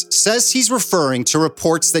Morris says he's referring to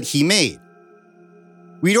reports that he made.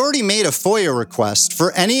 We'd already made a FOIA request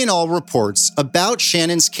for any and all reports about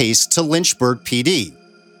Shannon's case to Lynchburg PD.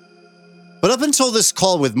 But up until this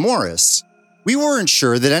call with Morris, we weren't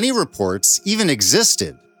sure that any reports even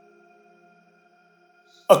existed.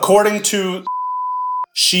 According to,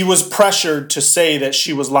 she was pressured to say that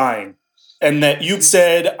she was lying and that you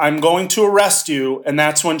said, I'm going to arrest you. And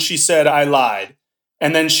that's when she said, I lied.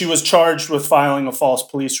 And then she was charged with filing a false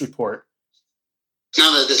police report.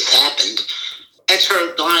 None of this happened. That's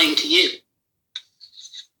her lying to you.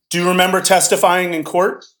 Do you remember testifying in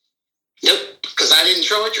court? Nope, because I didn't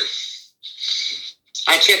charge her.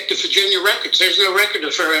 I checked the Virginia records. There's no record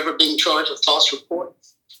of her ever being charged with false report.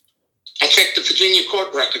 I checked the Virginia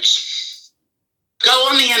court records. Go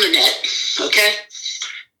on the internet, okay?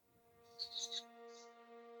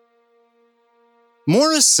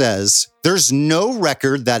 Morris says there's no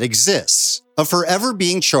record that exists of her ever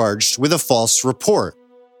being charged with a false report.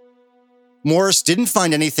 Morris didn't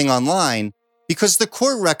find anything online because the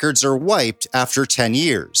court records are wiped after 10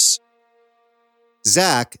 years.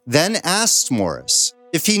 Zach then asked Morris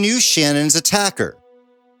if he knew Shannon's attacker,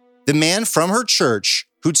 the man from her church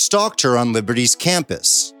who'd stalked her on Liberty's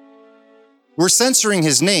campus. We're censoring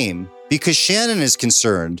his name because Shannon is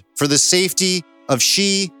concerned for the safety of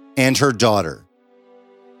she and her daughter.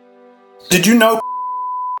 Did you know?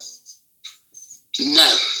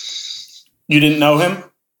 No. You didn't know him?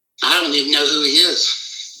 I don't even know who he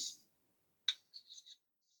is.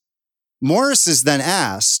 Morris is then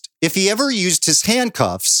asked if he ever used his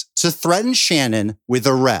handcuffs to threaten Shannon with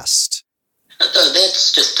arrest.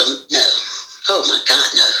 That's just a no. Oh my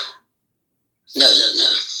God, no. No.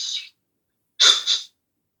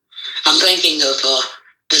 I'm thinking of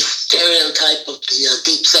the stereotype of the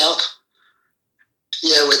Deep South.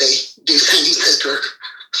 Where they do things that are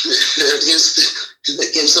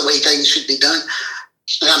against the way things should be done.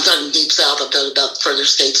 And I'm talking Deep South. I'm talking about further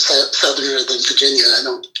states southerner than Virginia. I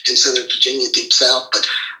don't consider Virginia Deep South, but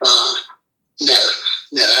no,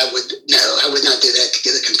 I would not do that to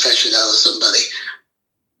get a confession out of somebody.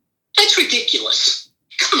 That's ridiculous.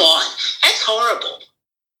 Come on, that's horrible.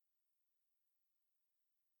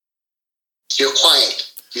 You're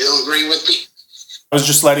quiet. You don't agree with me? I was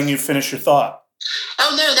just letting you finish your thought.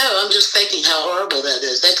 Oh, no, I'm just thinking how horrible that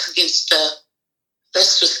is. That's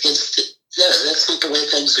not the way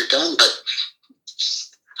things are done, but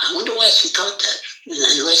I wonder why she thought that.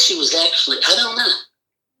 Unless she was actually, I don't know.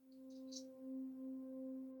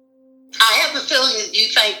 I have a feeling that you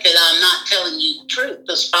think that I'm not telling you the truth.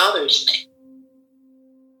 This bothers me.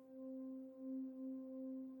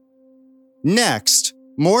 Next,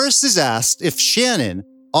 Morris is asked if Shannon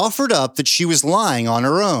offered up that she was lying on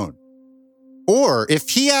her own, or if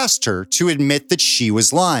he asked her to admit that she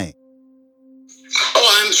was lying.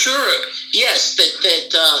 Oh, I'm sure, yes, that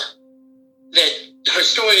her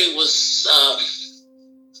story was a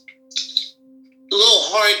little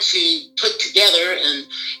hard to put together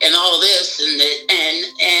and all this, and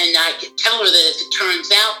I could tell her that if it turns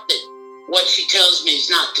out that what she tells me is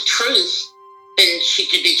not the truth, then she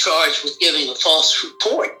could be charged with giving a false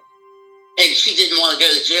report. And she didn't want to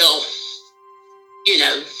go to jail,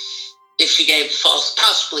 if she gave false,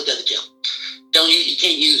 possibly go to jail. You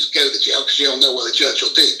can't go to jail because you don't know what a judge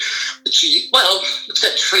will do. But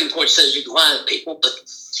except the Supreme Court says you can lie to people. But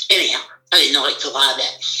anyhow, I didn't like to lie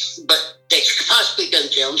that. But she could possibly go to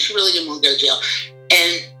jail, and she really didn't want to go to jail.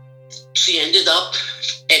 And she ended up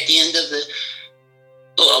at the end of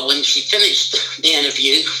when she finished the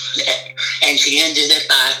interview, and she ended it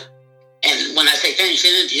by, and when I say finished the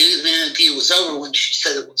interview was over when she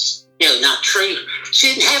said it was not true. She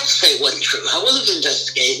didn't have to say it wasn't true. I would have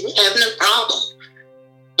investigated. I have no problem.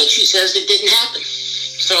 But she says it didn't happen.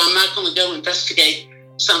 So I'm not going to go investigate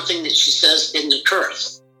something that she says didn't occur.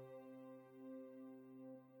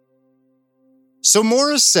 So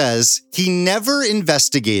Morris says he never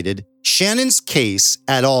investigated Shannon's case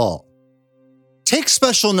at all. Take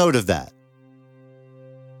special note of that.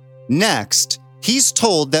 Next, he's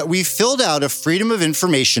told that we filled out a Freedom of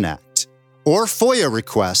Information Act, or FOIA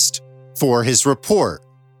request, for his report.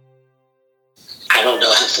 I don't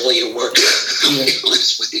know how FOIA works, to be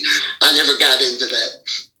honest with you. I never got into that.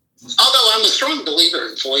 Although I'm a strong believer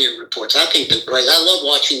in FOIA reports. I think they're great. I love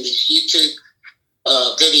watching these YouTube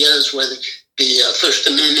videos where the First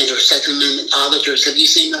Amendment or Second Amendment auditors, have you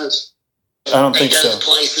seen those? I don't think so. They go to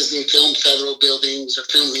places and film federal buildings things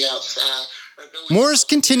or film me outside. Morris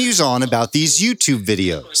continues on about these YouTube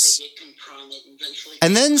videos.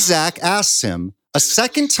 And then Zach asks him a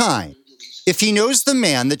second time if he knows the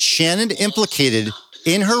man that Shannon implicated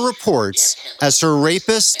in her reports as her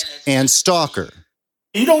rapist and stalker.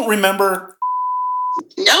 You don't remember?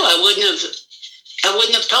 No, I wouldn't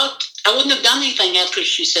have done anything after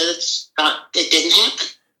she said it didn't happen.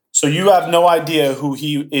 So you have no idea who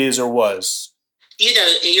he is or was?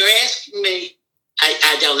 You're asking me,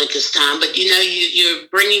 I don't at this time, but you're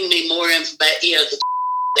bringing me more information,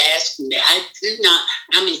 asking me. I do not,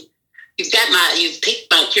 you've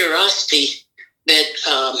piqued my curiosity that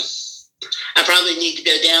I probably need to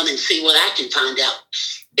go down and see what I can find out.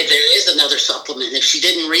 If there is another supplement, if she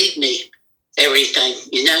didn't read me everything,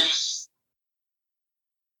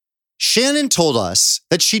 Shannon told us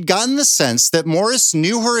that she'd gotten the sense that Morris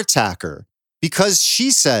knew her attacker because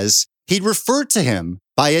she says he'd referred to him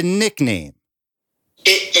by a nickname.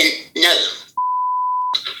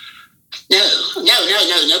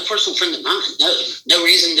 No personal friend of mine. No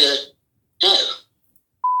reason to, no.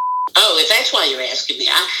 Oh, if that's why you're asking me,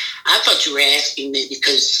 I thought you were asking me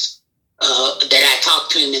because that I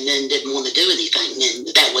talked to him and then didn't want to do anything, and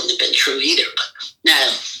that wouldn't have been true either. But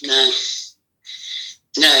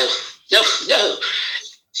no.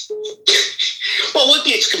 Well, what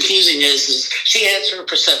gets confusing is she has her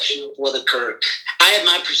perception of what occurred. I have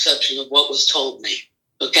my perception of what was told me,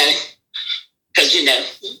 okay? Because,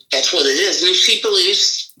 that's what it is. And if she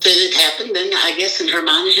believes that it happened, then I guess in her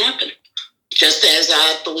mind it happened. Just as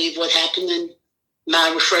I believe what happened in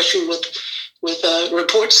my refreshing with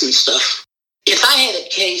reports and stuff. If I had a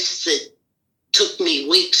case that took me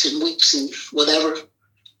weeks and weeks and whatever,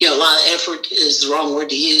 a lot of effort is the wrong word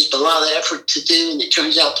to use, but a lot of effort to do, and it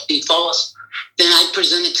turns out to be false, then I'd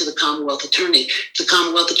present it to the Commonwealth Attorney. If the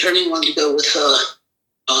Commonwealth Attorney wanted to go with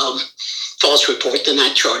false report, then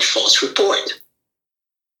I'd charge false report.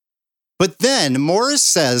 But then Morris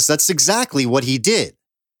says that's exactly what he did.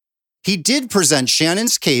 He did present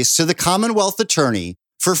Shannon's case to the Commonwealth Attorney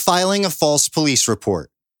for filing a false police report.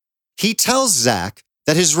 He tells Zach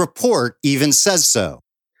that his report even says so.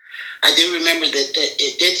 I do remember that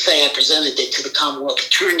it did say I presented it to the Commonwealth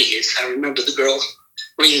Attorney. I remember the girl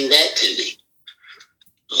reading that to me.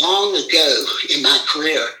 Long ago in my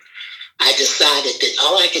career, I decided that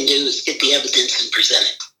all I can do is get the evidence and present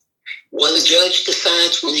it. What the judge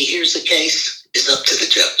decides when he hears the case is up to the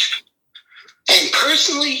judge. And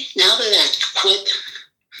personally, now that I've quit,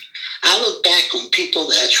 I look back on people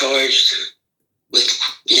that I charged with,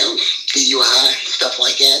 DUI, stuff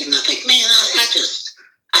like that, and I think, man,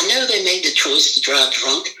 I know they made the choice to drive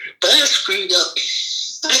drunk, but I screwed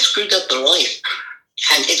up their life.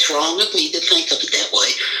 And it's wrong of me to think of it that way.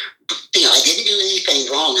 I didn't do anything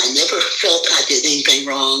wrong. I never felt I did anything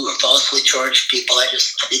wrong or falsely charged people. I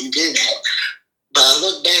didn't do that. But I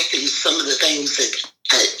look back and some of the things that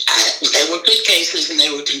they were good cases and they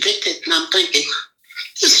were convicted, and I'm thinking,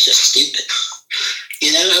 this is just stupid.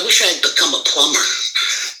 I wish I'd become a plumber.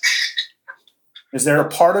 Is there a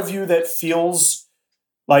part of you that feels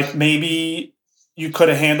like maybe you could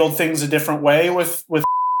have handled things a different way with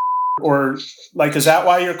or like, is that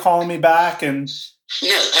why you're calling me back? And no,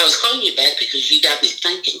 I was calling you back because you got me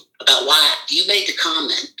thinking about why you made the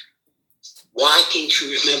comment. Why can't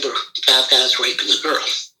you remember 5 guys raping a girl?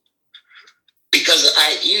 Because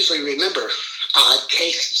I usually remember odd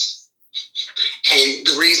cases. And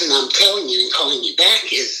the reason I'm telling you and calling you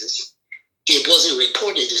back is it wasn't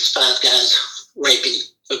reported as 5 guys raping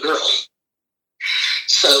a girl.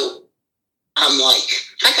 So I'm like,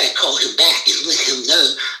 I got to call him back and let him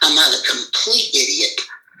know I'm not a complete idiot.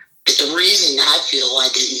 But the reason I feel I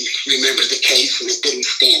didn't remember the case and it didn't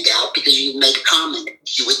stand out, because you made a comment,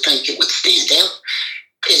 you would think it would stand out,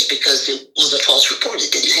 is because it was a false report.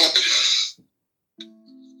 It didn't happen.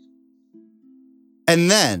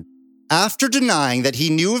 And then, after denying that he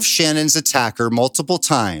knew of Shannon's attacker multiple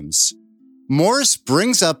times, Morris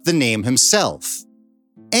brings up the name himself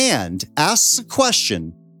and asks a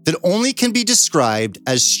question that only can be described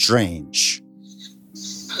as strange.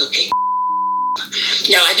 Okay.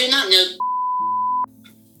 No, I do not know.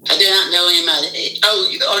 I do not know him.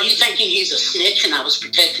 Oh, are you thinking he's a snitch and I was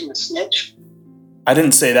protecting the snitch? I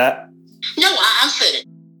didn't say that. No, I said it.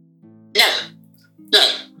 No.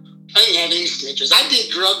 I didn't have any snitches. I did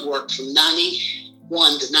drug work from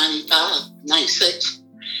 91 to 95, 96.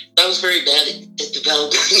 I was very bad at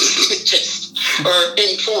developing snitches or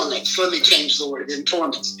informants. Let me change the word,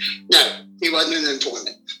 informants. No, he wasn't an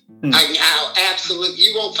informant. I'll absolutely,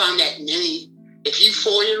 you won't find that in any. If you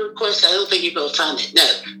FOIA request, I don't think you're going to find it. No,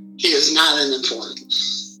 he is not an informant.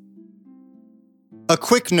 A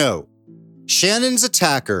quick note. Shannon's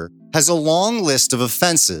attacker has a long list of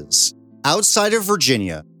offenses outside of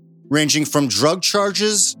Virginia, ranging from drug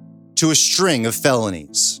charges to a string of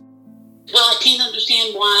felonies. Well, I can't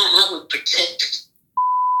understand why I would protect.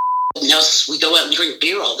 Else we go out and drink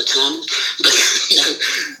beer all the time, but no,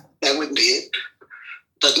 that wouldn't be it.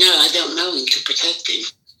 But no, I don't know him to protect him.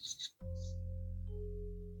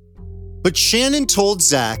 But Shannon told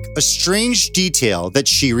Zach a strange detail that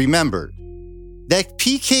she remembered. That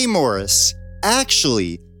PK Morris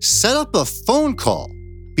actually set up a phone call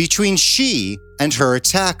between she and her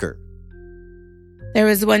attacker. There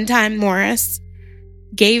was one time Morris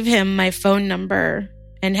gave him my phone number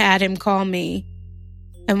and had him call me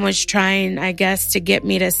and was trying, I guess, to get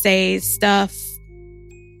me to say stuff.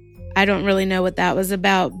 I don't really know what that was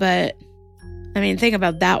about, but I mean, think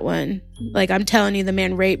about that one. Like, I'm telling you the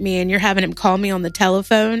man raped me and you're having him call me on the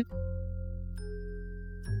telephone.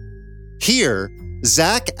 Here,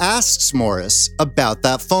 Zach asks Morris about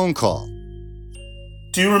that phone call.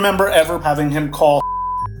 Do you remember ever having him call,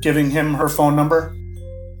 giving him her phone number?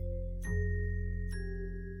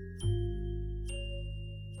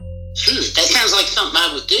 That sounds like something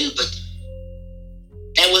I would do, but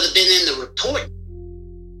that would have been in the report.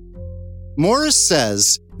 Morris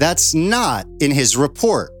says that's not in his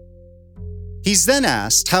report. He's then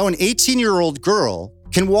asked how an 18-year-old girl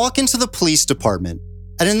can walk into the police department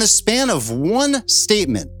and in the span of one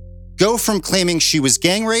statement, go from claiming she was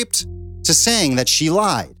gang raped to saying that she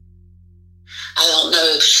lied. I don't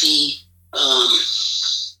know if she, I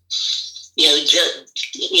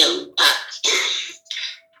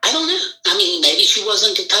don't know. I mean, maybe she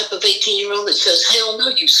wasn't the type of 18-year-old that says, hell no,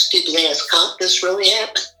 you stupid-ass cop, this really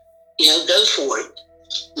happened. Go for it.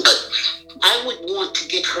 But I would want to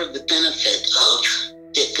give her the benefit of,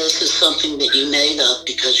 if this is something that you made up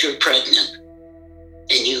because you're pregnant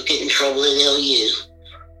and you get in trouble at LU,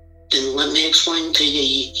 then let me explain to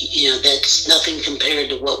you, that's nothing compared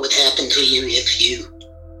to what would happen to you if you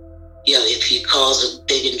cause a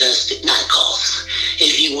big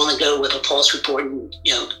if you want to go with a false report and,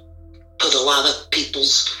 put a lot of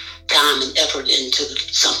people's time and effort into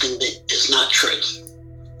something that is not true.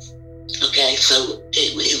 Okay, so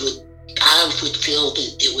I would feel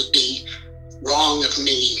that it would be wrong of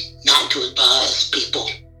me not to advise people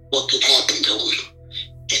what could happen to them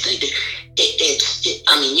if they did.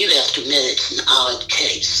 You'd have to admit it's an odd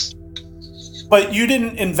case. But you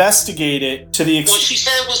didn't investigate it to the extent... Well, she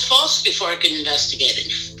said it was false before I could investigate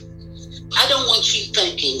it. I don't want you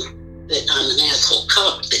thinking that I'm an asshole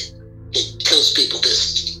cop that tells people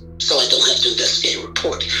this so I don't have to investigate a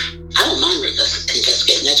report. I don't mind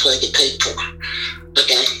investigating. That's what I get paid for.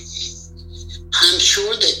 Okay? I'm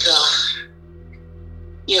sure that,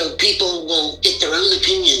 people will get their own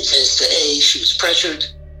opinions as to A, she was pressured,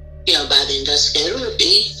 by the investigator, or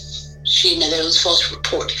B, she admitted it was a false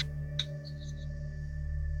report.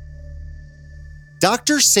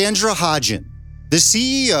 Dr. Sandra Hodgen, the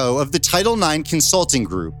CEO of the Title IX Consulting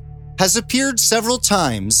Group, has appeared several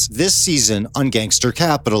times this season on Gangster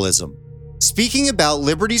Capitalism, speaking about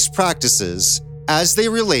Liberty's practices as they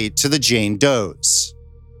relate to the Jane Does.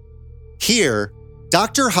 Here,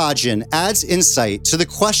 Dr. Hodgen adds insight to the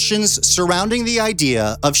questions surrounding the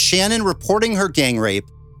idea of Shannon reporting her gang rape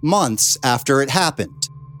months after it happened,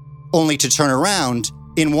 only to turn around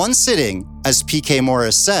in one sitting, as PK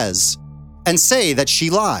Morris says, and say that she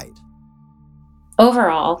lied.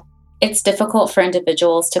 Overall, it's difficult for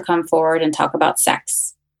individuals to come forward and talk about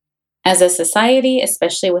sex. As a society,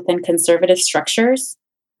 especially within conservative structures,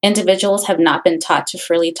 individuals have not been taught to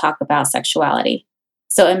freely talk about sexuality.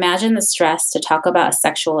 So imagine the stress to talk about a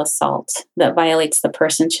sexual assault that violates the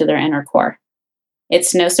person to their inner core.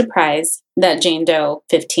 It's no surprise that Jane Doe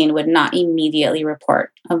 15 would not immediately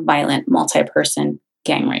report a violent multi-person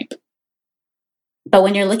gang rape. But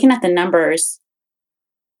when you're looking at the numbers,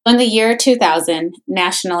 in the year 2000,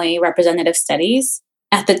 nationally representative studies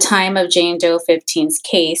at the time of Jane Doe 15's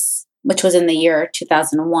case, which was in the year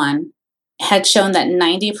 2001, had shown that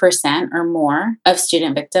 90% or more of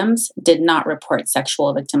student victims did not report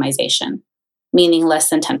sexual victimization, meaning less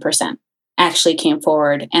than 10% actually came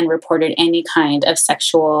forward and reported any kind of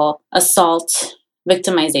sexual assault,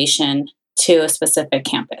 victimization to a specific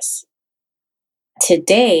campus.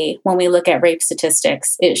 Today, when we look at rape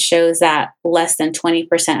statistics, it shows that less than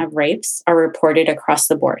 20% of rapes are reported across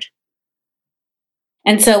the board.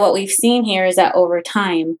 And so what we've seen here is that over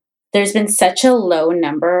time, there's been such a low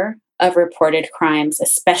number of reported crimes,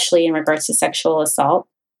 especially in regards to sexual assault,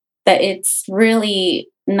 that it's really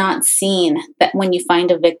not seen that when you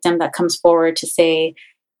find a victim that comes forward to say,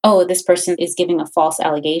 oh, this person is giving a false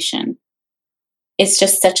allegation, it's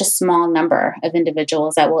just such a small number of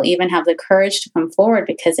individuals that will even have the courage to come forward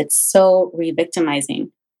because it's so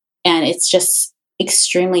re-victimizing. And it's just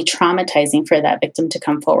extremely traumatizing for that victim to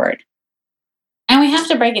come forward. And we have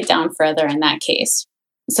to break it down further in that case.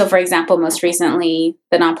 So, for example, most recently,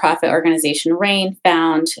 the nonprofit organization RAIN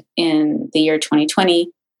found in the year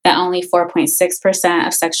 2020 that only 4.6%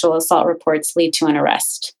 of sexual assault reports lead to an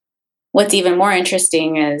arrest. What's even more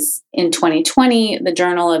interesting is in 2020, the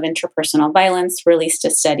Journal of Interpersonal Violence released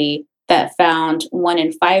a study that found 1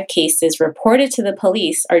 in 5 cases reported to the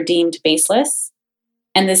police are deemed baseless.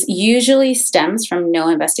 And this usually stems from no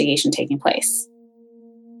investigation taking place.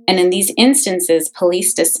 And in these instances,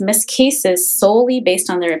 police dismiss cases solely based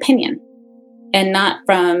on their opinion and not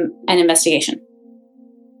from an investigation.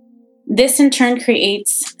 This in turn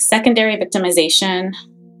creates secondary victimization,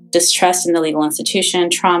 distrust in the legal institution,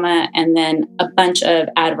 trauma, and then a bunch of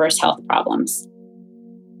adverse health problems.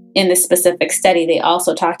 In this specific study, they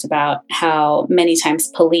also talked about how many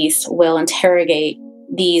times police will interrogate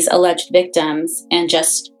these alleged victims and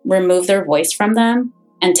just remove their voice from them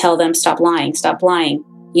and tell them, stop lying,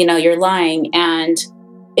 you're lying. And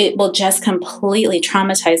it will just completely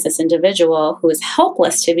traumatize this individual who is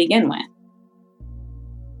helpless to begin with.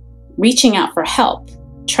 Reaching out for help,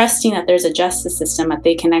 trusting that there's a justice system that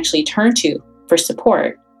they can actually turn to for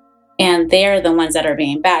support. And they're the ones that are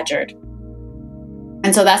being badgered.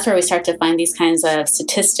 And so that's where we start to find these kinds of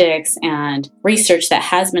statistics and research that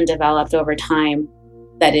has been developed over time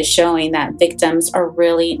that is showing that victims are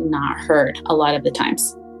really not heard a lot of the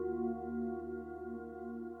times.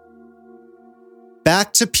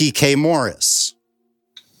 Back to PK Morris.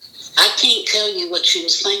 I can't tell you what she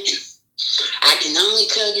was thinking. I can only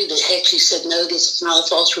tell you that had she said, no, this is not a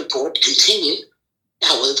false report, continue,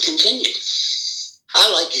 I would have continued.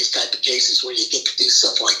 I like these type of cases where you get to do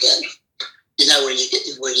stuff like that.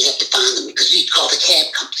 Where you have to find them, because you call the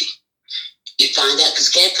cab company. You find out, because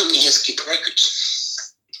cab company has to keep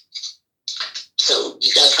records. So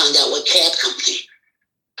you got to find out what cab company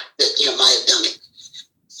that might have done it.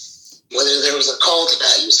 Whether there was a call to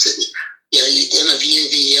values, you interview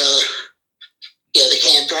the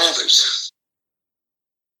cab drivers.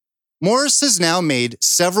 Morris has now made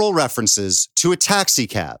several references to a taxi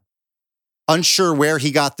cab. Unsure where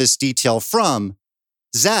he got this detail from,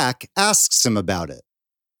 Zach asks him about it.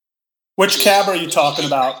 Which cab are you talking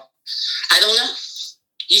about? I don't know.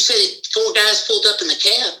 You said 4 guys pulled up in the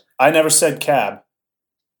cab. I never said cab.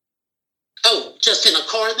 Oh, just in a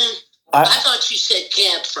car then? I thought you said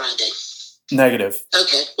cab Friday. Negative.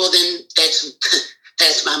 Okay, well then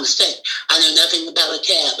that's my mistake. I know nothing about a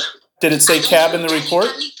cab. Did it say cab in the report?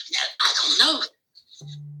 I don't know.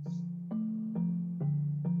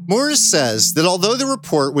 Morris says that although the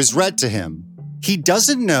report was read to him, he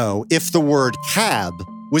doesn't know if the word cab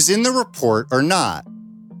was in the report or not.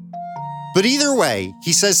 But either way,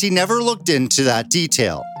 he says he never looked into that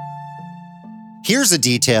detail. Here's a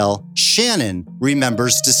detail Shannon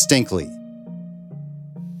remembers distinctly.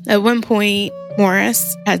 At one point,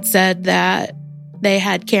 Morris had said that they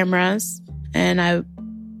had cameras, and I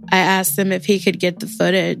asked him if he could get the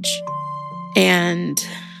footage. And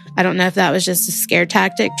I don't know if that was just a scare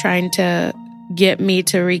tactic trying to get me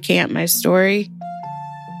to recant my story.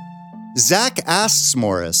 Zach asks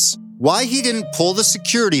Morris why he didn't pull the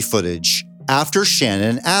security footage after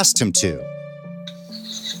Shannon asked him to.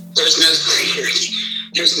 There's no security.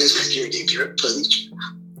 There's no security footage.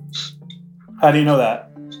 How do you know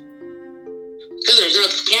that? Because there's no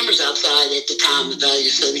cameras outside at the time of Value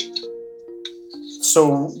City.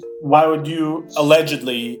 So why would you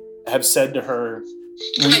allegedly have said to her...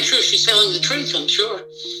 I'm sure she's telling the truth, I'm sure.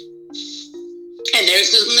 And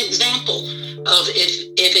there's an example of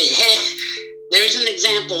if it had... There's an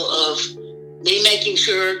example of me making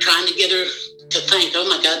sure, trying to get her to think, oh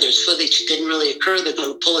my God, there's footage that didn't really occur. They're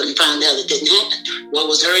going to pull it and find out it didn't happen. What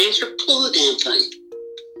was her answer? Pull the damn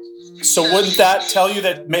thing. So wouldn't that tell you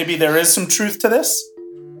that maybe there is some truth to this?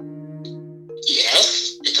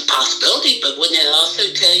 Yes, it's a possibility, but wouldn't it also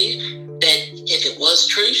tell you that if it was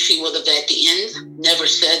true, she would have at the end never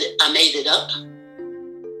said, I made it up?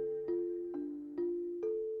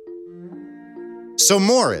 So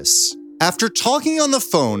Morris, after talking on the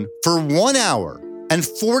phone for 1 hour and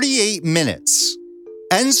 48 minutes,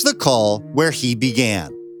 ends the call where he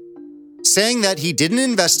began, saying that he didn't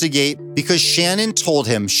investigate because Shannon told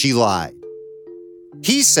him she lied.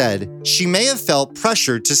 He said she may have felt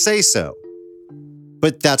pressured to say so,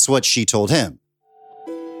 but that's what she told him.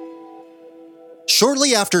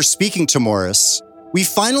 Shortly after speaking to Morris, we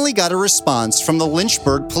finally got a response from the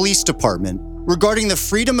Lynchburg Police Department regarding the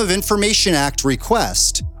Freedom of Information Act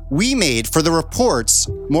request we made for the reports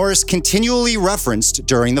Morris continually referenced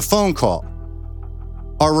during the phone call.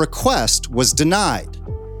 Our request was denied.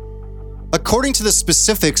 According to the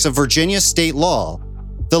specifics of Virginia state law,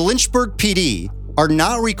 the Lynchburg PD are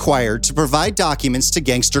not required to provide documents to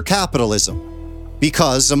gangster capitalism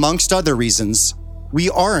because, amongst other reasons, we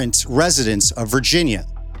aren't residents of Virginia.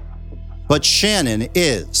 But Shannon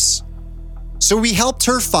is. So we helped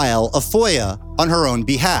her file a FOIA on her own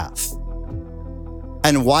behalf.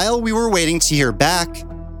 And while we were waiting to hear back,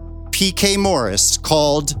 PK Morris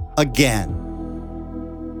called again.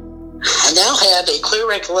 I now have a clear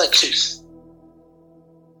recollection.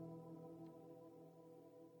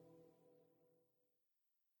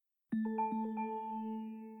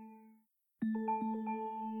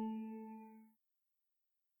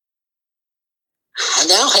 I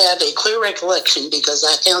now have a clear recollection because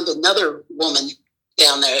I found another woman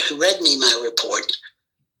down there who read me my report.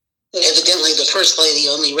 Evidently, the first lady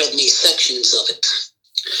only read me sections of it.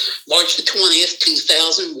 March the 20th,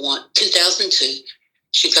 2002,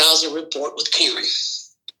 she files a report with Karen.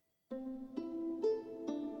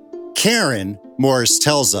 Karen, Morris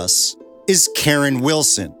tells us, is Karen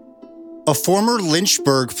Wilson, a former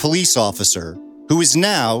Lynchburg police officer who is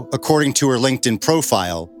now, according to her LinkedIn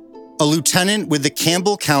profile, a lieutenant with the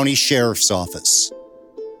Campbell County Sheriff's Office.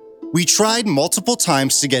 We tried multiple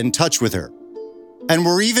times to get in touch with her, and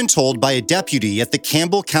were even told by a deputy at the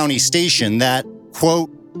Campbell County station that,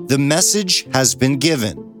 quote, the message has been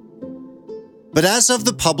given. But as of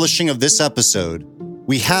the publishing of this episode,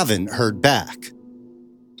 we haven't heard back.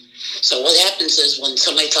 So what happens is when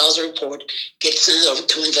somebody files a report, gets sent over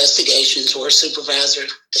to investigations, or a supervisor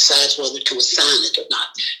decides whether to assign it or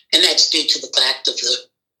not. And that's due to the fact of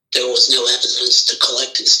there was no evidence to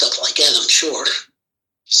collect and stuff like that, I'm sure.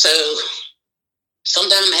 So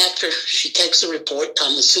sometime after she takes the report,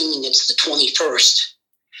 I'm assuming it's the 21st,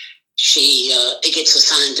 it gets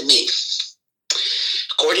assigned to me.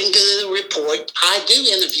 According to the report, I do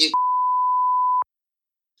interview.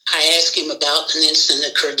 I ask him about an incident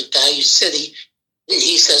that occurred at Value City, and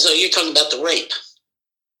he says, oh, you're talking about the rape.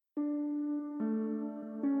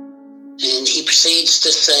 And he proceeds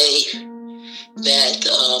to say that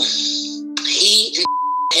he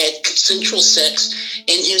had consensual sex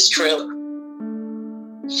in his trailer,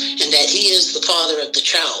 and that he is the father of the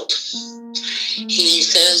child. He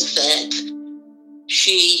says that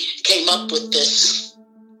she came up with this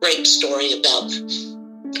rape story about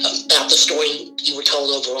the story you were told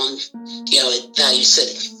over on, at Value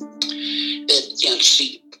City. That,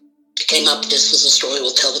 she came up, this was a story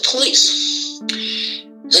we'll tell the police.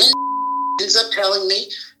 Then ends up telling me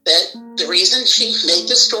that the reason she made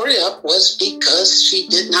this story up was because she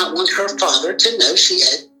did not want her father to know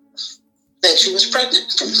that she was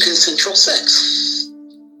pregnant from consensual sex.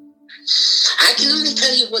 I can only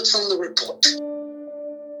tell you what's on the report.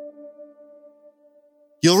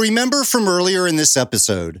 You'll remember from earlier in this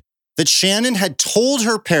episode that Shannon had told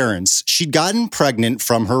her parents she'd gotten pregnant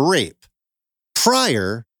from her rape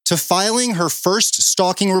prior to filing her first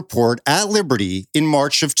stalking report at Liberty in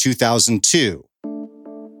March of 2002.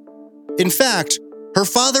 In fact, her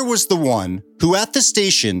father was the one who at the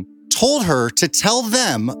station told her to tell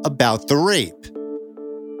them about the rape,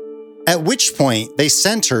 at which point they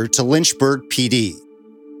sent her to Lynchburg PD.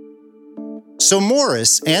 So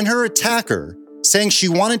Morris and her attacker, saying she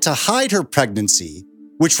wanted to hide her pregnancy,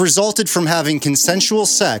 which resulted from having consensual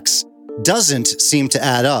sex, doesn't seem to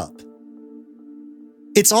add up.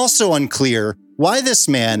 It's also unclear why this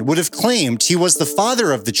man would have claimed he was the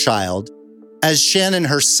father of the child, as Shannon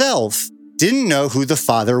herself didn't know who the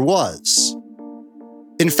father was.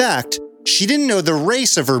 In fact, she didn't know the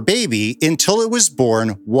race of her baby until it was born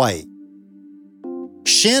white.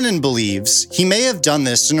 Shannon believes he may have done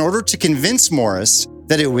this in order to convince Morris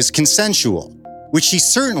that it was consensual, which he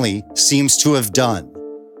certainly seems to have done.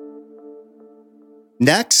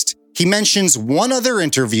 Next, he mentions one other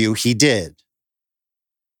interview he did.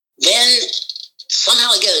 Then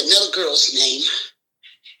somehow I get another girl's name,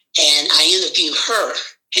 and I interview her,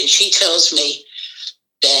 and she tells me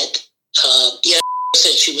that,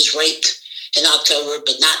 said she was raped in October,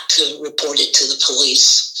 but not to report it to the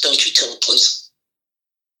police. Don't you tell the police.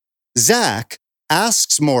 Zach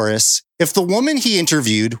asks Morris if the woman he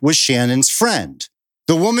interviewed was Shannon's friend,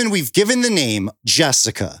 the woman we've given the name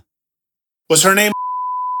Jessica. Was her name?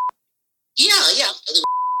 Yeah.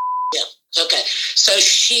 Okay. So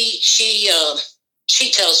she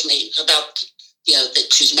tells me about, that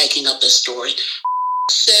she's making up this story.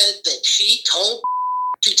 Said that she told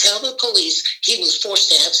to tell the police he was forced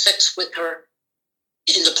to have sex with her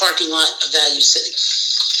in the parking lot of Value City.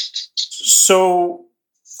 So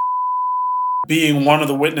being one of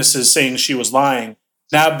the witnesses saying she was lying,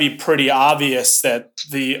 that would be pretty obvious that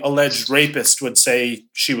the alleged rapist would say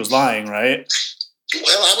she was lying, right?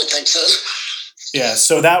 Well, I would think so. Yeah,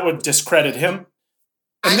 so that would discredit him.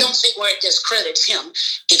 I don't see where it discredits him.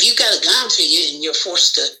 If you got a gun to you and you're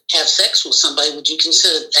forced to have sex with somebody, would you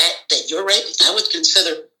consider that you're raping? I would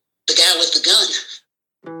consider the guy with the gun.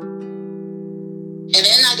 And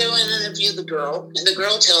then I go and interview the girl, and the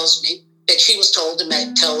girl tells me that she was told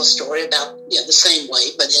to tell a story about the same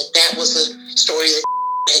way, but that was a story that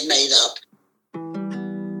had made up.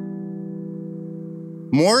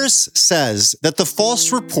 Morris says that the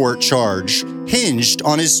false report charge hinged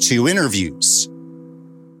on his two interviews.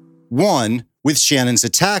 One with Shannon's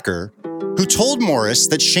attacker, who told Morris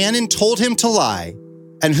that Shannon told him to lie,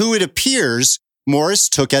 and who it appears Morris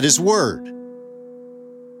took at his word.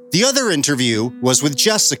 The other interview was with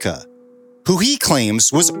Jessica, who he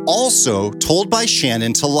claims was also told by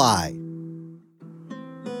Shannon to lie.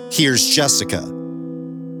 Here's Jessica.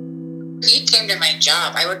 He came to my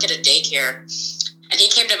job. I work at a daycare, and he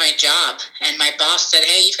came to my job, and my boss said,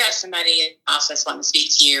 "Hey, you've got somebody in the office wanting to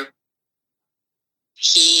speak to you."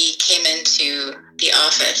 He came into the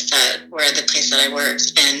office where the place that I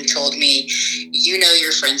worked and told me, "You know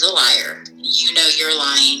your friend's a liar. You know you're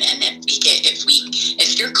lying, and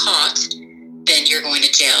if you're caught, then you're going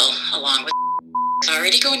to jail along with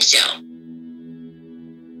already going to jail."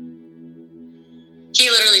 He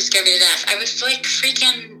literally scared me to death. I was like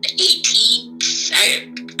freaking 18.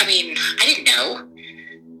 I mean, I didn't know.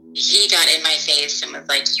 He got in my face and was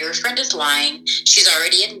like, "Your friend is lying. She's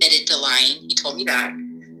already admitted to lying." He told me that.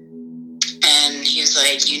 And he was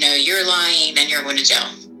like, "You know you're lying and you're going to jail.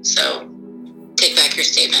 So take back your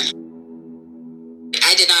statement."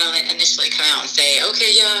 I did not initially come out and say,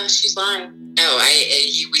 "Okay, yeah, she's lying." No,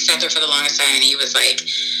 we sat there for the longest time, and he was like,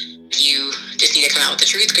 "You just need to come out with the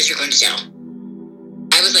truth because you're going to jail."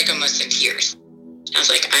 I was like almost in tears. I was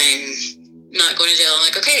like, "I'm not going to jail." I'm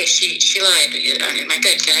like, "Okay, she lied. Am I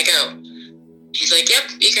good? Can I go?" He's like,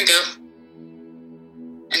 "Yep, you can go."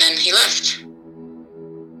 And then he left.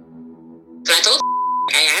 But I told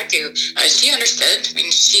I had to. She understood. I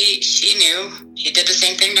mean, she knew. He did the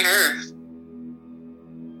same thing to her.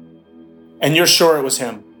 And you're sure it was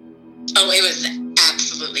him? Oh, it was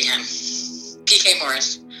absolutely him. PK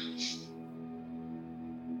Morris.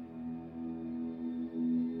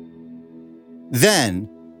 Then,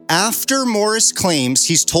 after Morris claims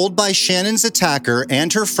he's told by Shannon's attacker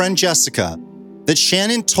and her friend Jessica that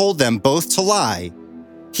Shannon told them both to lie,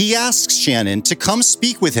 he asks Shannon to come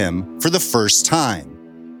speak with him for the first time.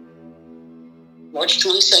 March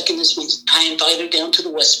 22nd is when I invite her down to the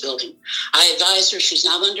West Building. I advise her she's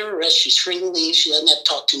not under arrest. She's free to leave. She doesn't have to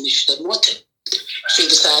talk to me. She doesn't want to. She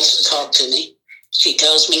decides to talk to me. She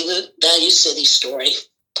tells me the Value City story.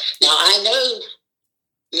 Now, I know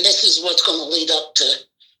this is what's going to lead up to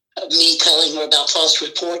me telling her about false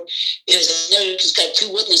report, is I know she's got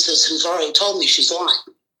two witnesses who've already told me she's lying.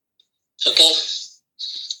 Okay?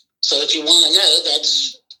 So if you want to know,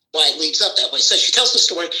 that's why it leads up that way. So she tells the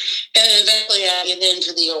story, and eventually I get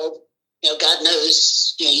into the old, God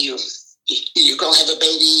knows, you're going to have a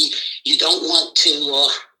baby. You don't want to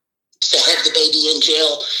have the baby in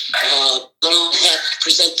jail. Going to have to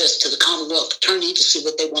present this to the Commonwealth Attorney to see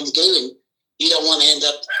what they want to do, and you don't want to end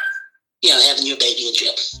up, having your baby in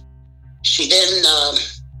jail. She then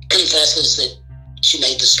confesses that she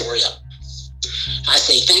made the story up. I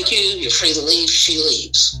say, "Thank you. You're free to leave." She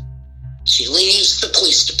leaves. She leaves the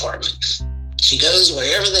police department. She goes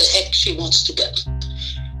wherever the heck she wants to go.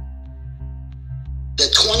 The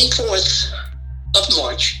 24th of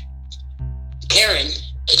March, Karen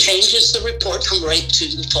changes the report from rape to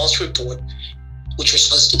the false report, which you're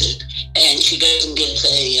supposed to do, and she goes and gets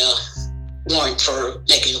a warrant for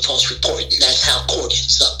making a false report, and that's how court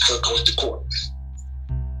ends up, her going to court.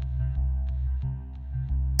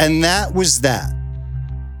 And that was that.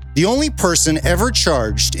 The only person ever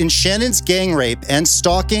charged in Shannon's gang rape and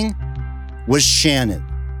stalking was Shannon.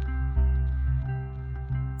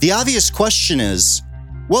 The obvious question is,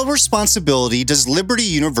 what responsibility does Liberty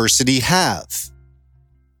University have?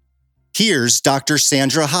 Here's Dr.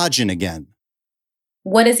 Sandra Hodgen again.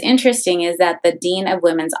 What is interesting is that the Dean of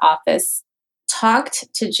Women's Office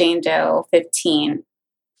talked to Jane Doe 15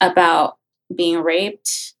 about being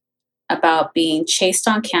raped, about being chased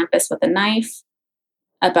on campus with a knife,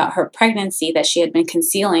 about her pregnancy that she had been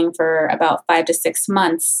concealing for about 5 to 6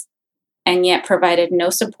 months, and yet provided no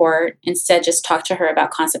support, instead just talked to her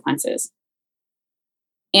about consequences.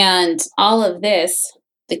 And all of this,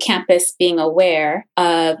 the campus being aware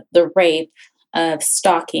of the rape, of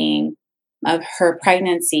stalking, of her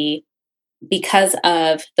pregnancy, because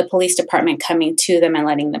of the police department coming to them and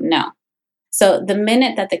letting them know. So the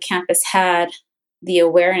minute that the campus had the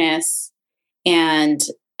awareness and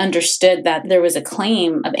understood that there was a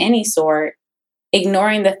claim of any sort,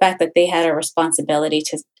 ignoring the fact that they had a responsibility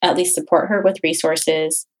to at least support her with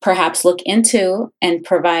resources, perhaps look into and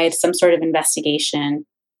provide some sort of investigation,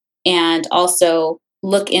 and also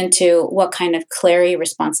look into what kind of clarity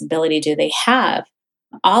responsibility do they have.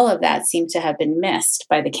 All of that seemed to have been missed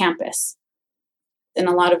by the campus. In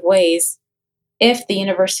a lot of ways, if the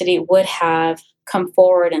university would have come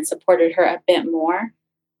forward and supported her a bit more,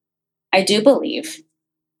 I do believe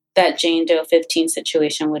that Jane Doe 15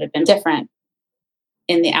 situation would have been different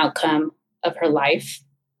in the outcome of her life,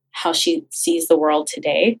 how she sees the world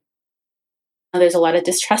today. There's a lot of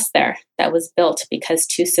distrust there that was built because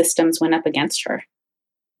two systems went up against her.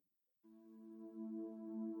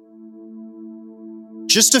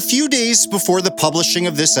 Just a few days before the publishing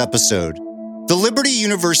of this episode, the Liberty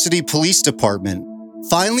University Police Department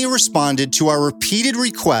finally responded to our repeated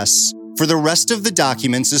requests for the rest of the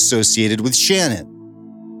documents associated with Shannon.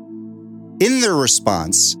 In their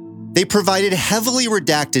response, they provided heavily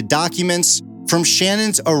redacted documents from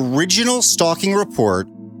Shannon's original stalking report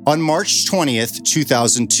on March 20th,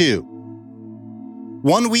 2002.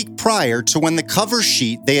 1 week prior to when the cover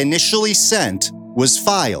sheet they initially sent was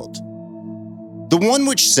filed. The one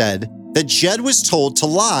which said that Jed was told to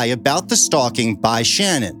lie about the stalking by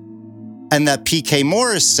Shannon, and that P.K.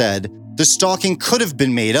 Morris said the stalking could have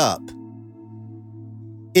been made up.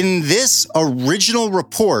 In this original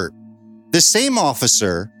report, the same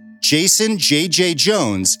officer, Jason J.J.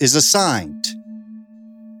 Jones, is assigned.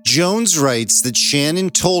 Jones writes that Shannon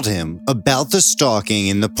told him about the stalking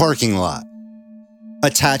in the parking lot.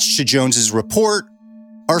 Attached to Jones's report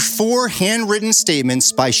are 4 handwritten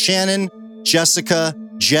statements by Shannon, Jessica,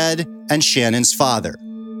 Jed, and Shannon's father.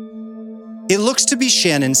 It looks to be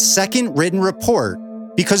Shannon's second written report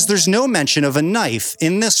because there's no mention of a knife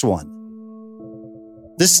in this one.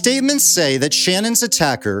 The statements say that Shannon's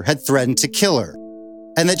attacker had threatened to kill her,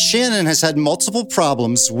 and that Shannon has had multiple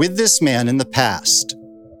problems with this man in the past.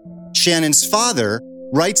 Shannon's father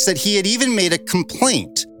writes that he had even made a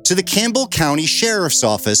complaint to the Campbell County Sheriff's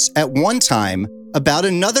Office at one time about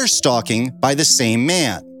another stalking by the same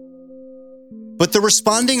man. But the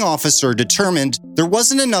responding officer determined there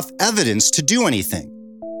wasn't enough evidence to do anything.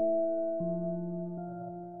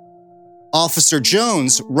 Officer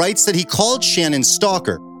Jones writes that he called Shannon's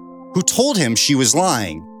stalker, who told him she was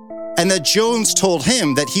lying, and that Jones told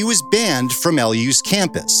him that he was banned from LU's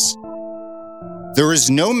campus. There is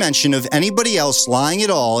no mention of anybody else lying at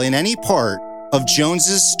all in any part of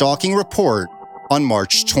Jones's stalking report on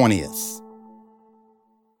March 20th.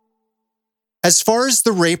 As far as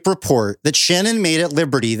the rape report that Shannon made at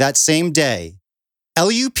Liberty that same day,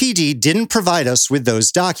 LUPD didn't provide us with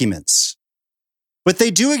those documents. But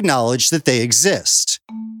they do acknowledge that they exist.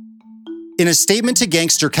 In a statement to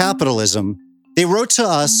Gangster Capitalism, they wrote to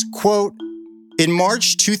us, quote, "In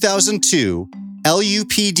March 2002,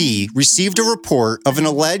 LUPD received a report of an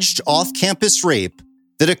alleged off-campus rape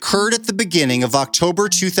that occurred at the beginning of October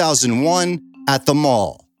 2001 at the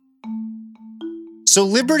mall." So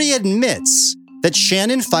Liberty admits that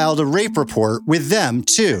Shannon filed a rape report with them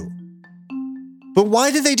too. But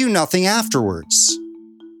why did they do nothing afterwards?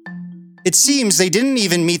 It seems they didn't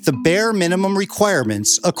even meet the bare minimum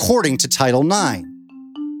requirements according to Title IX,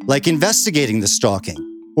 like investigating the stalking,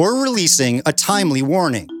 or releasing a timely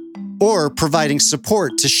warning, or providing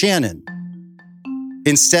support to Shannon.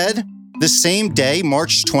 Instead, the same day,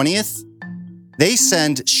 March 20th, they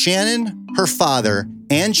send Shannon, her father,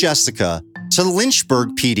 and Jessica to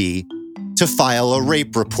Lynchburg PD to file a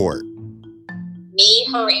rape report. Me,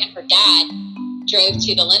 her, and her dad drove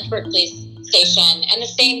to the Lynchburg police station, and the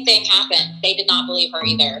same thing happened. They did not believe her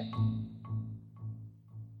either.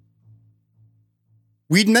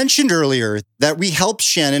 We'd mentioned earlier that we helped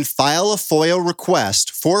Shannon file a FOIA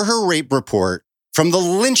request for her rape report from the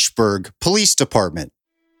Lynchburg Police Department.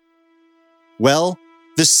 Well,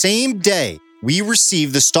 the same day we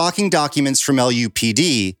received the stalking documents from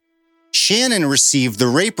LUPD, Shannon received the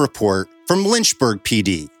rape report from Lynchburg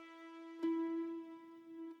PD.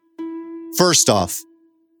 First off,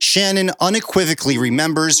 Shannon unequivocally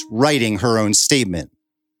remembers writing her own statement.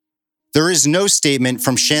 There is no statement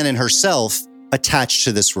from Shannon herself attached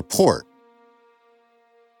to this report.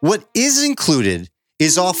 What is included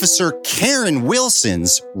is Officer Karen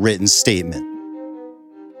Wilson's written statement.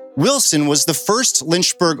 Wilson was the first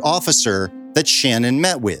Lynchburg officer that Shannon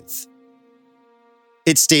met with.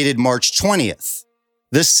 It's dated March 20th,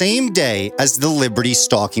 the same day as the Liberty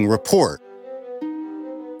stalking report.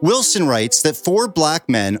 Wilson writes that 4 black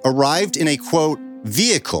men arrived in a, quote,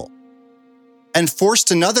 vehicle and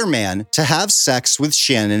forced another man to have sex with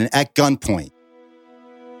Shannon at gunpoint.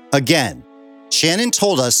 Again, Shannon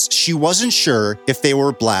told us she wasn't sure if they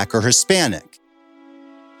were black or Hispanic.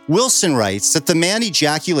 Wilson writes that the man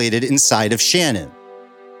ejaculated inside of Shannon.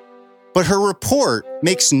 But her report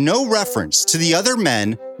makes no reference to the other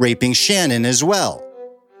men raping Shannon as well,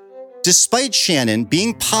 despite Shannon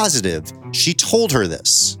being positive she told her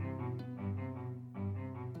this.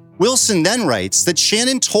 Wilson then writes that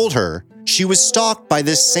Shannon told her she was stalked by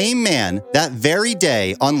this same man that very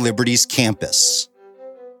day on Liberty's campus.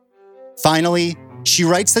 Finally, she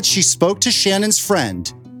writes that she spoke to Shannon's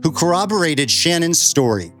friend, who corroborated Shannon's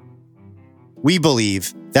story. We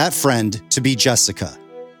believe that friend to be Jessica.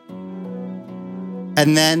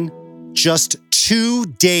 And then, just 2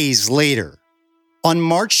 days later, on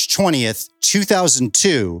March 20th,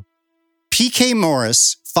 2002, P.K.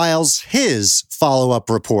 Morris files his follow-up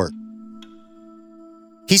report.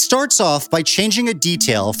 He starts off by changing a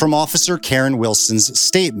detail from Officer Karen Wilson's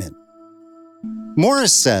statement.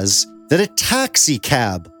 Morris says that a taxi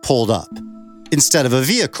cab pulled up instead of a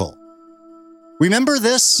vehicle. Remember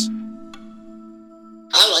this?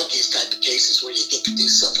 I like these type of cases where you get to do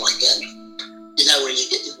stuff like that. You know, where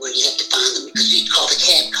you have to find them, because you call the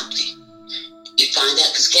cab company. You find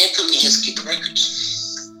out, because cab company has to keep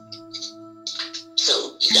records.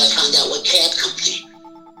 So you got to find out what cab company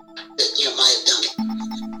that might have done it.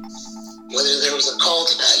 Whether there was a call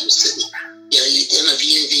to values, you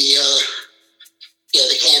interview the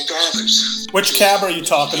cab drivers. Which cab are you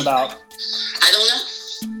talking about? I don't know.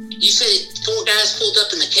 You said 4 guys pulled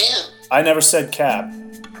up in the cab. I never said cab.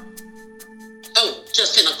 Oh,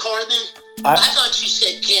 just in a car then? I thought you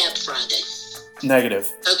said cab Friday. Negative.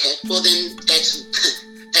 Okay, well then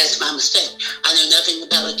that's my mistake. I know nothing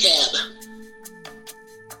about a cab.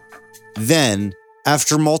 Then,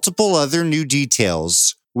 after multiple other new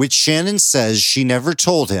details, which Shannon says she never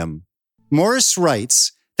told him, Morris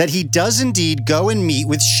writes that he does indeed go and meet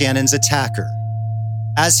with Shannon's attacker,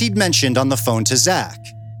 as he'd mentioned on the phone to Zach.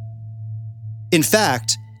 In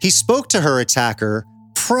fact, he spoke to her attacker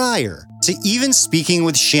prior to even speaking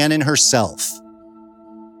with Shannon herself.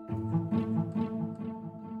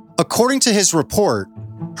 According to his report,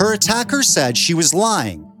 her attacker said she was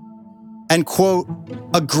lying and, quote,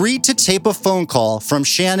 agreed to tape a phone call from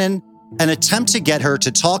Shannon and attempt to get her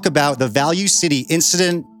to talk about the Value City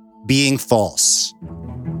incident being false.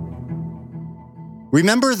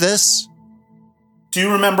 Remember this? Do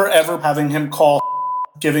you remember ever having him call,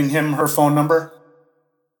 giving him her phone number?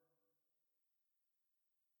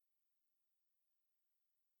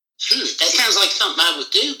 That sounds like something I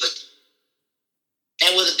would do, but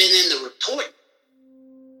that would have been in the report.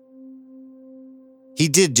 He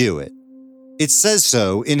did do it. It says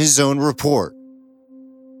so in his own report.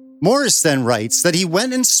 Morris then writes that he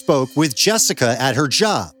went and spoke with Jessica at her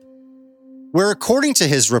job, where according to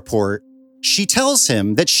his report, she tells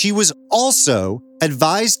him that she was also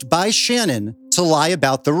advised by Shannon to lie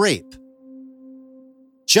about the rape.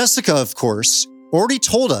 Jessica, of course, already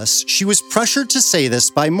told us she was pressured to say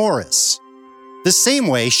this by Morris, the same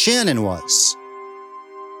way Shannon was.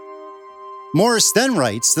 Morris then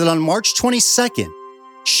writes that on March 22nd,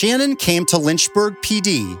 Shannon came to Lynchburg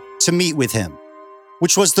PD to meet with him,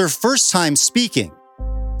 which was their first time speaking,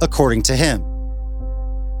 according to him.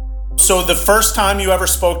 So the first time you ever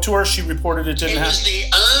spoke to her, she reported it didn't happen? It was the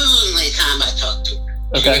only time I talked to her.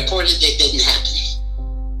 Okay. She reported it didn't happen.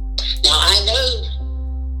 Now, I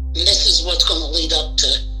know this is what's going to lead up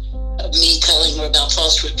to me telling her about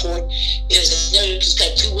false report, is I know she's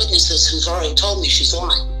got 2 witnesses who've already told me she's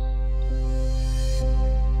lying.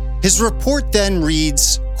 His report then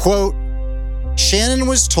reads, quote, Shannon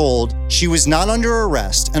was told she was not under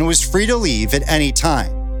arrest and was free to leave at any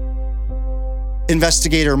time.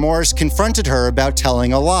 Investigator Morris confronted her about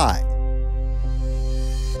telling a lie.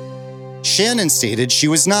 Shannon stated she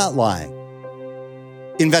was not lying.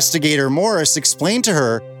 Investigator Morris explained to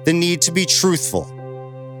her the need to be truthful,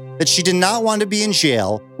 that she did not want to be in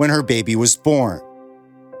jail when her baby was born,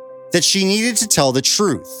 that she needed to tell the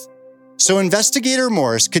truth, so Investigator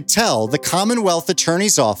Morris could tell the Commonwealth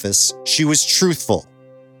Attorney's Office she was truthful.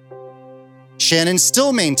 Shannon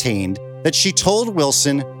still maintained that she told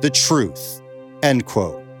Wilson the truth, end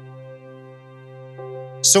quote.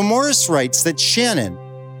 So Morris writes that Shannon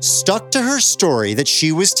stuck to her story that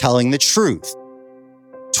she was telling the truth,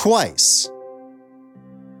 twice.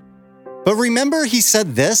 But remember he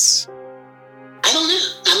said this? I don't know.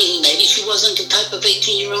 I mean, maybe she wasn't the type of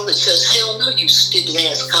 18-year-old that says, hell no, you stupid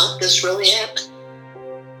ass cop, this really happened.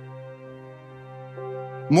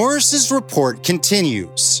 Morris's report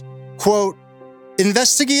continues, quote,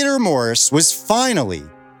 Investigator Morris was finally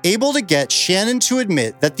able to get Shannon to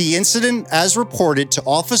admit that the incident as reported to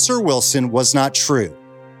Officer Wilson was not true.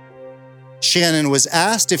 Shannon was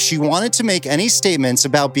asked if she wanted to make any statements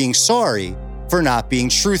about being sorry for not being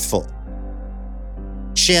truthful.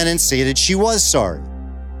 Shannon stated she was sorry,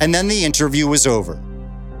 and then the interview was over.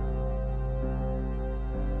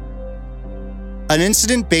 An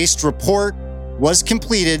incident-based report was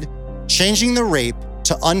completed, changing the rape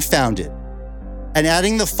to unfounded and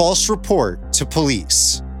adding the false report to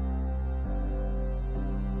police.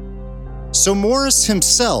 So Morris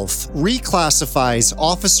himself reclassifies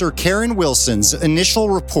Officer Karen Wilson's initial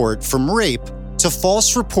report from rape to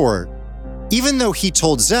false report, even though he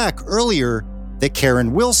told Zach earlier that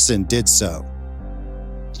Karen Wilson did so.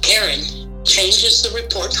 Karen changes the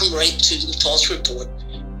report from rape to false report.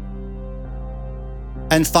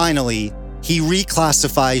 And finally, he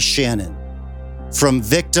reclassifies Shannon from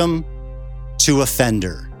victim to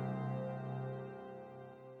offender.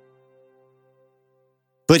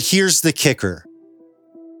 But here's the kicker.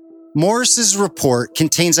 Morris's report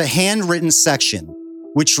contains a handwritten section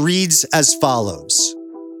which reads as follows,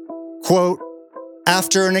 quote,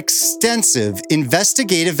 after an extensive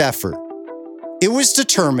investigative effort, it was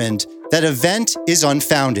determined that event is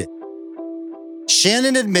unfounded.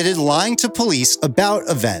 Shannon admitted lying to police about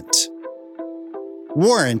event.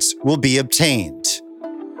 Warrant will be obtained.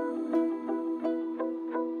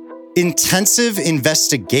 Intensive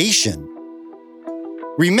investigation.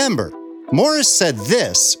 Remember, Morris said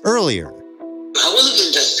this earlier. I will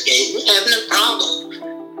investigate. I have no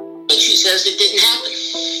problem. But she says it didn't happen.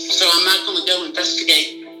 So I'm not going to go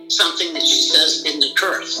investigate something that she says didn't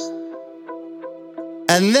occur.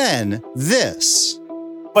 And then this.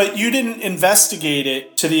 But you didn't investigate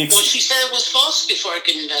it to the Well, she said it was false before I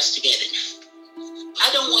could investigate it. I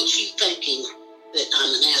don't want you thinking that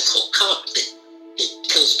I'm an asshole cop that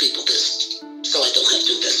tells people this so I don't have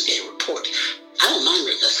to investigate a report. I don't mind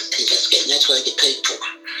investigating. That's what I get paid for.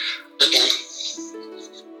 Okay?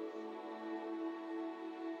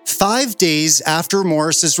 5 days after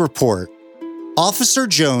Morris's report, Officer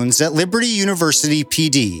Jones at Liberty University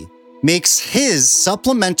PD makes his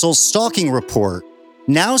supplemental stalking report,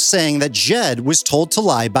 now saying that Jed was told to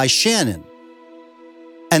lie by Shannon,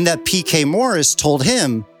 and that PK Morris told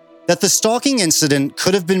him that the stalking incident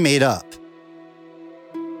could have been made up.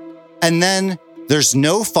 And then there's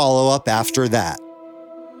no follow-up after that.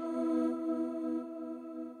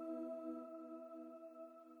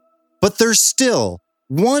 But there's still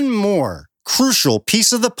one more crucial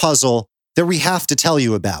piece of the puzzle that we have to tell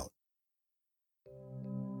you about.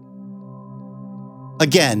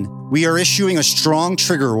 Again, we are issuing a strong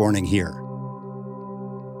trigger warning here.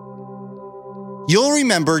 You'll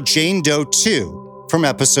remember Jane Doe 2 from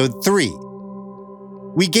episode 3.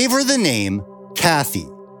 We gave her the name Kathy.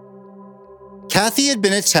 Kathy had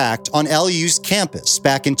been attacked on LU's campus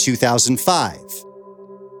back in 2005,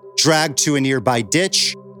 dragged to a nearby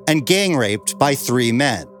ditch, and gang raped by 3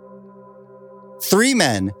 men. 3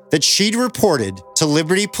 men that she'd reported to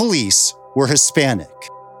Liberty Police were Hispanic.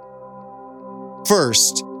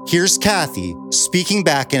 First, here's Kathy speaking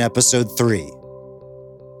back in episode 3.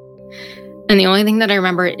 And the only thing that I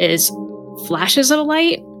remember is flashes of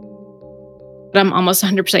light. But I'm almost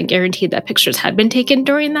 100% guaranteed that pictures had been taken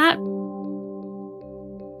during that.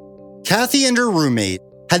 Kathy and her roommate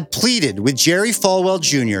had pleaded with Jerry Falwell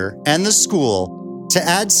Jr. and the school to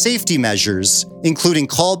add safety measures, including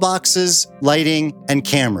call boxes, lighting, and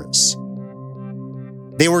cameras.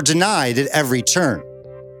 They were denied at every turn,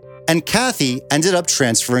 and Kathy ended up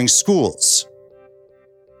transferring schools.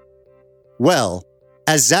 Well,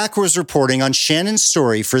 as Zach was reporting on Shannon's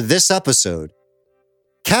story for this episode,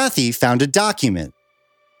 Kathy found a document.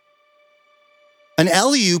 An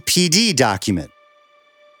LUPD document.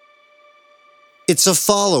 It's a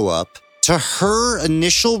follow-up to her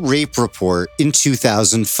initial rape report in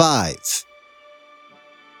 2005.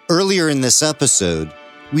 Earlier in this episode,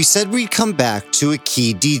 we said we'd come back to a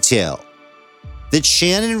key detail, that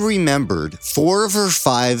Shannon remembered 4 of her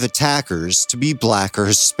 5 attackers to be Black or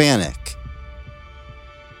Hispanic.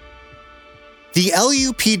 The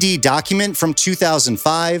LUPD document from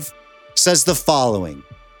 2005 says the following,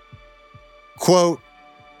 quote,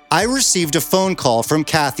 I received a phone call from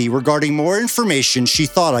Kathy regarding more information she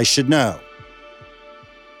thought I should know.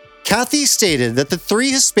 Kathy stated that the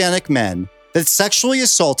 3 Hispanic men that sexually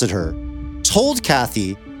assaulted her told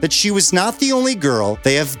Kathy that she was not the only girl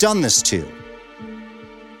they have done this to.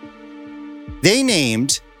 They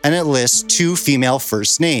named, and it lists 2 female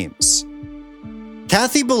first names.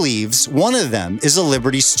 Kathy believes one of them is a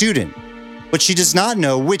Liberty student, but she does not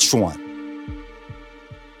know which one.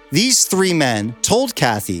 These 3 men told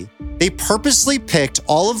Kathy they purposely picked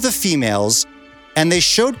all of the females, and they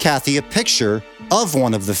showed Kathy a picture of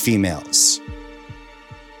one of the females.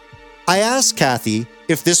 I asked Kathy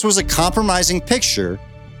if this was a compromising picture,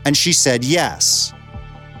 and she said yes.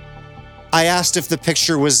 I asked if the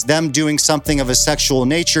picture was them doing something of a sexual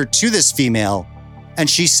nature to this female, and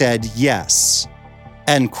she said yes.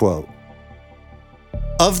 End quote.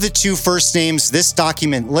 Of the 2 first names this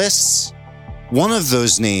document lists, one of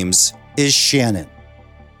those names is Shannon.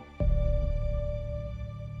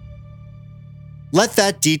 Let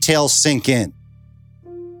that detail sink in.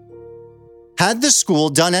 Had the school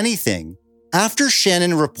done anything after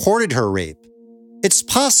Shannon reported her rape, it's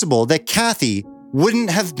possible that Kathy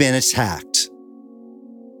wouldn't have been attacked.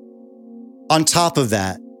 On top of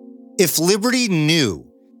that, if Liberty knew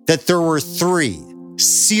that there were 3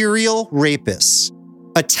 serial rapists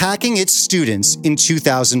attacking its students in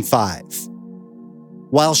 2005,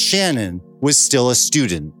 while Shannon was still a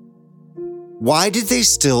student, why did they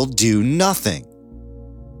still do nothing?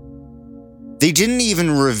 They didn't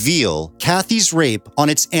even reveal Kathy's rape on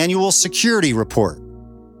its annual security report,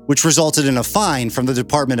 which resulted in a fine from the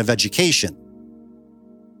Department of Education.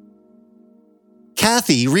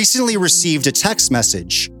 Kathy recently received a text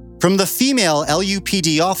message from the female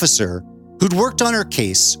LUPD officer who'd worked on her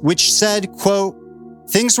case, which said, quote,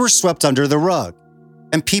 "Things were swept under the rug,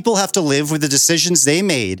 and people have to live with the decisions they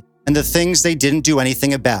made and the things they didn't do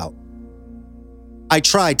anything about. I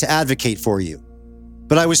tried to advocate for you,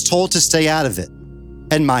 but I was told to stay out of it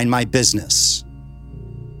and mind my business."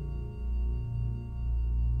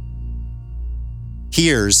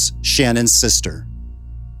 Here's Shannon's sister.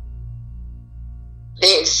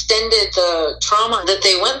 They extended the trauma that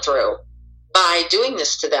they went through by doing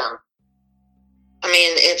this to them. I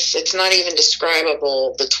mean, it's not even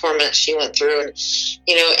describable, the torment she went through. And,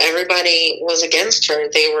 everybody was against her.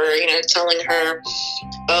 They were, telling her,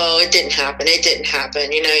 "Oh, it didn't happen. It didn't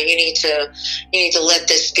happen. You need to let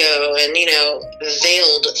this go." And,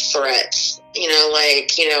 veiled threats,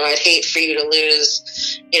 I'd hate for you to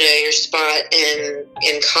lose, your spot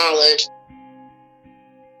in college.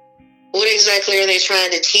 What exactly are they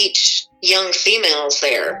trying to teach young females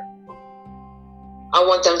there? I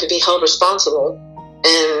want them to be held responsible.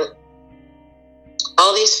 And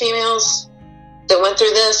all these females that went through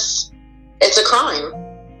this, it's a crime.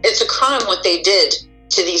 It's a crime what they did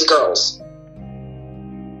to these girls.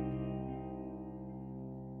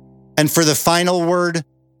 And for the final word,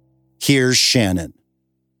 here's Shannon.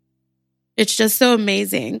 It's just so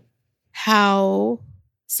amazing how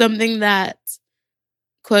something that,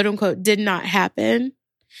 quote unquote, did not happen,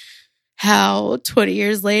 how 20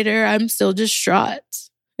 years later, I'm still distraught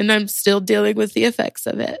and I'm still dealing with the effects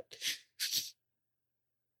of it.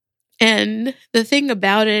 And the thing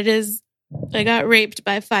about it is I got raped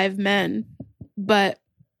by 5 men, but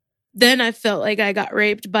then I felt like I got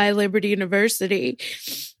raped by Liberty University.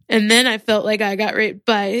 And then I felt like I got raped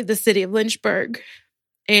by the city of Lynchburg.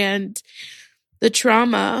 And the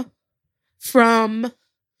trauma from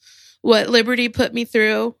what Liberty put me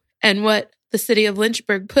through and what the city of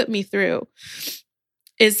Lynchburg put me through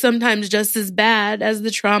is sometimes just as bad as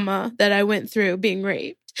the trauma that I went through being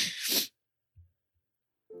raped.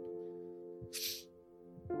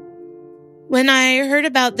 When I heard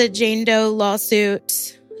about the Jane Doe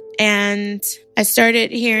lawsuit and I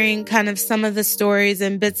started hearing kind of some of the stories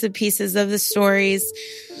and bits and pieces of the stories,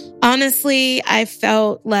 honestly, I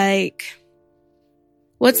felt like,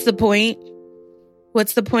 what's the point?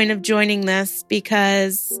 What's the point of joining this?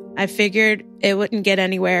 Because I figured it wouldn't get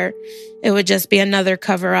anywhere. It would just be another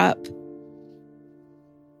cover-up.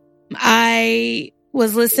 I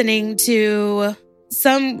was listening to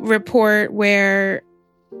some report where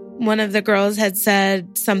one of the girls had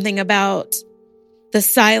said something about the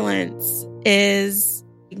silence is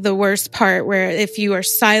the worst part, where if you are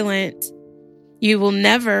silent, you will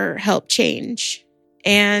never help change.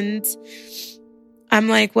 And I'm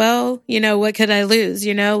like, well, what could I lose?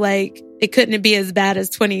 It couldn't be as bad as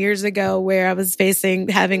 20 years ago where I was facing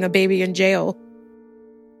having a baby in jail.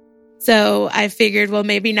 So I figured, well,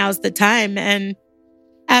 maybe now's the time. And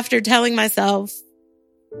after telling myself,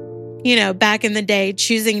 back in the day,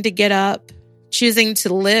 choosing to get up, choosing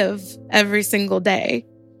to live every single day,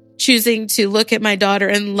 choosing to look at my daughter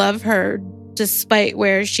and love her despite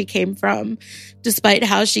where she came from, despite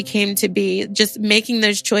how she came to be, just making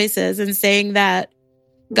those choices and saying that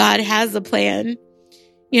God has a plan.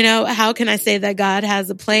 How can I say that God has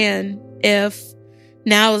a plan if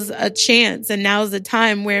now's a chance and now's a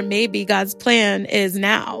time where maybe God's plan is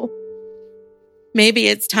now? Maybe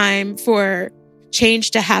it's time for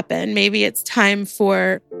change to happen. Maybe it's time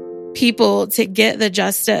for people to get the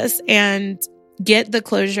justice and get the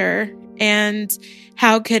closure. And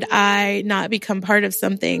how could I not become part of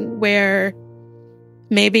something where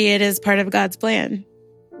maybe it is part of God's plan?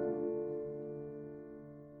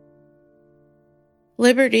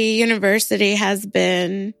 Liberty University has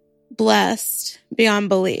been blessed beyond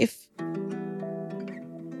belief.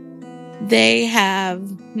 They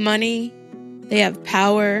have money, they have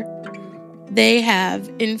power, they have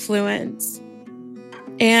influence.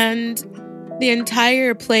 And the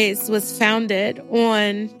entire place was founded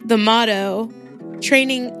on the motto,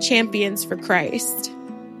 training champions for Christ.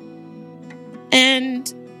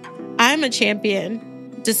 And I'm a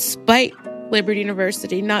champion despite Liberty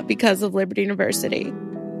University, not because of Liberty University.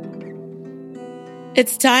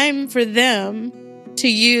 It's time for them to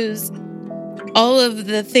use all of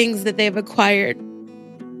the things that they've acquired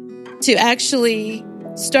to actually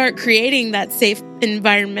start creating that safe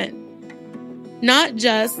environment. Not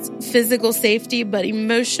just physical safety, but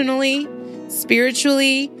emotionally,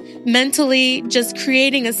 spiritually, mentally, just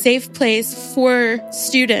creating a safe place for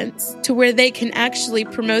students to where they can actually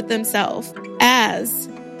promote themselves as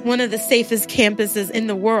one of the safest campuses in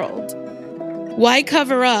the world. Why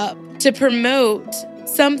cover up to promote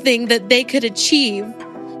something that they could achieve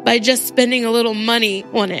by just spending a little money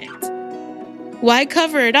on it? Why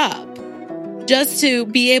cover it up just to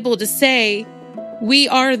be able to say, we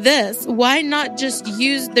are this? Why not just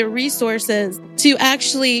use the resources to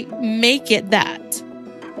actually make it that?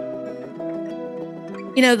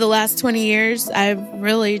 You know, the last 20 years, I've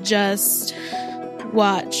really just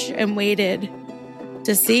watched and waited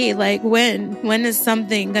to see, like, when is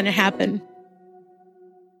something going to happen?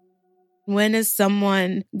 When is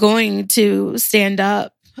someone going to stand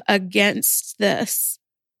up against this?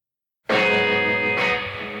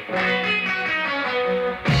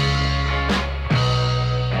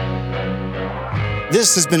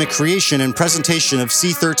 This has been a creation and presentation of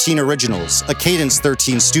C13 Originals, a Cadence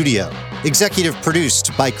 13 studio. Executive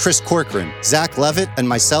produced by Chris Corcoran, Zach Levitt, and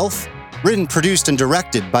myself. Written, produced, and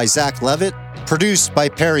directed by Zach Levitt. Produced by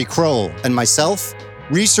Perry Kroll and myself.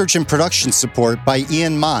 Research and production support by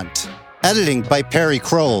Ian Mont. Editing by Perry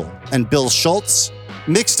Kroll and Bill Schultz.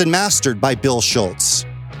 Mixed and mastered by Bill Schultz.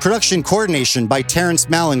 Production coordination by Terrence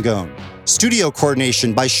Malangone. Studio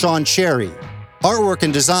coordination by Sean Cherry. Artwork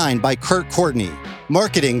and design by Kurt Courtney.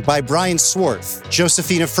 Marketing by Brian Swarth,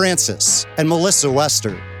 Josephina Francis, and Melissa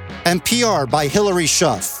Wester. And PR by Hillary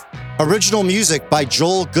Schuff. Original music by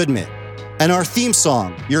Joel Goodman. And our theme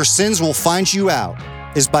song, Your Sins Will Find You Out,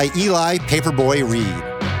 is by Eli Paperboy Reed.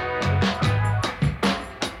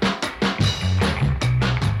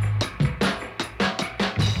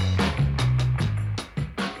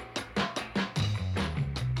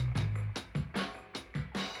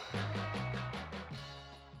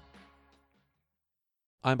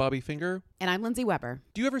 I'm Bobby Finger. And I'm Lindsay Weber.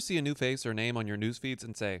 Do you ever see a new face or name on your news feeds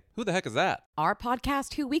and say, who the heck is that? Our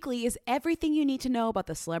podcast, Who Weekly, is everything you need to know about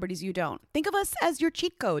the celebrities you don't. Think of us as your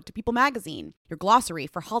cheat code to People magazine, your glossary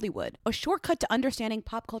for Hollywood, a shortcut to understanding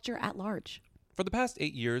pop culture at large. For the past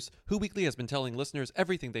 8 years, Who Weekly has been telling listeners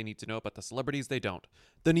everything they need to know about the celebrities they don't.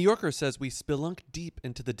 The New Yorker says we spelunk deep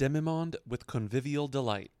into the demi-monde with convivial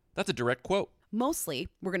delight. That's a direct quote. Mostly,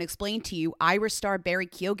 we're going to explain to you Irish star Barry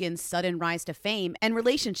Keoghan's sudden rise to fame and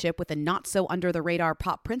relationship with a not-so-under-the-radar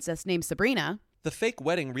pop princess named Sabrina. The fake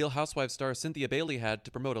wedding Real Housewives star Cynthia Bailey had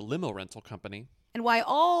to promote a limo rental company. And why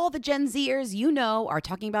all the Gen Zers you know are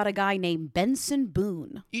talking about a guy named Benson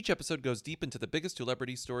Boone. Each episode goes deep into the biggest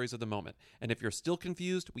celebrity stories of the moment. And if you're still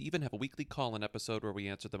confused, we even have a weekly call-in episode where we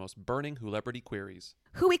answer the most burning celebrity queries.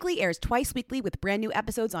 Who Weekly airs twice weekly with brand new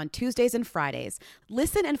episodes on Tuesdays and Fridays.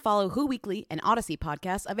 Listen and follow Who Weekly, an Odyssey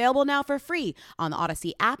podcast, available now for free on the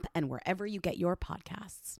Odyssey app and wherever you get your podcasts.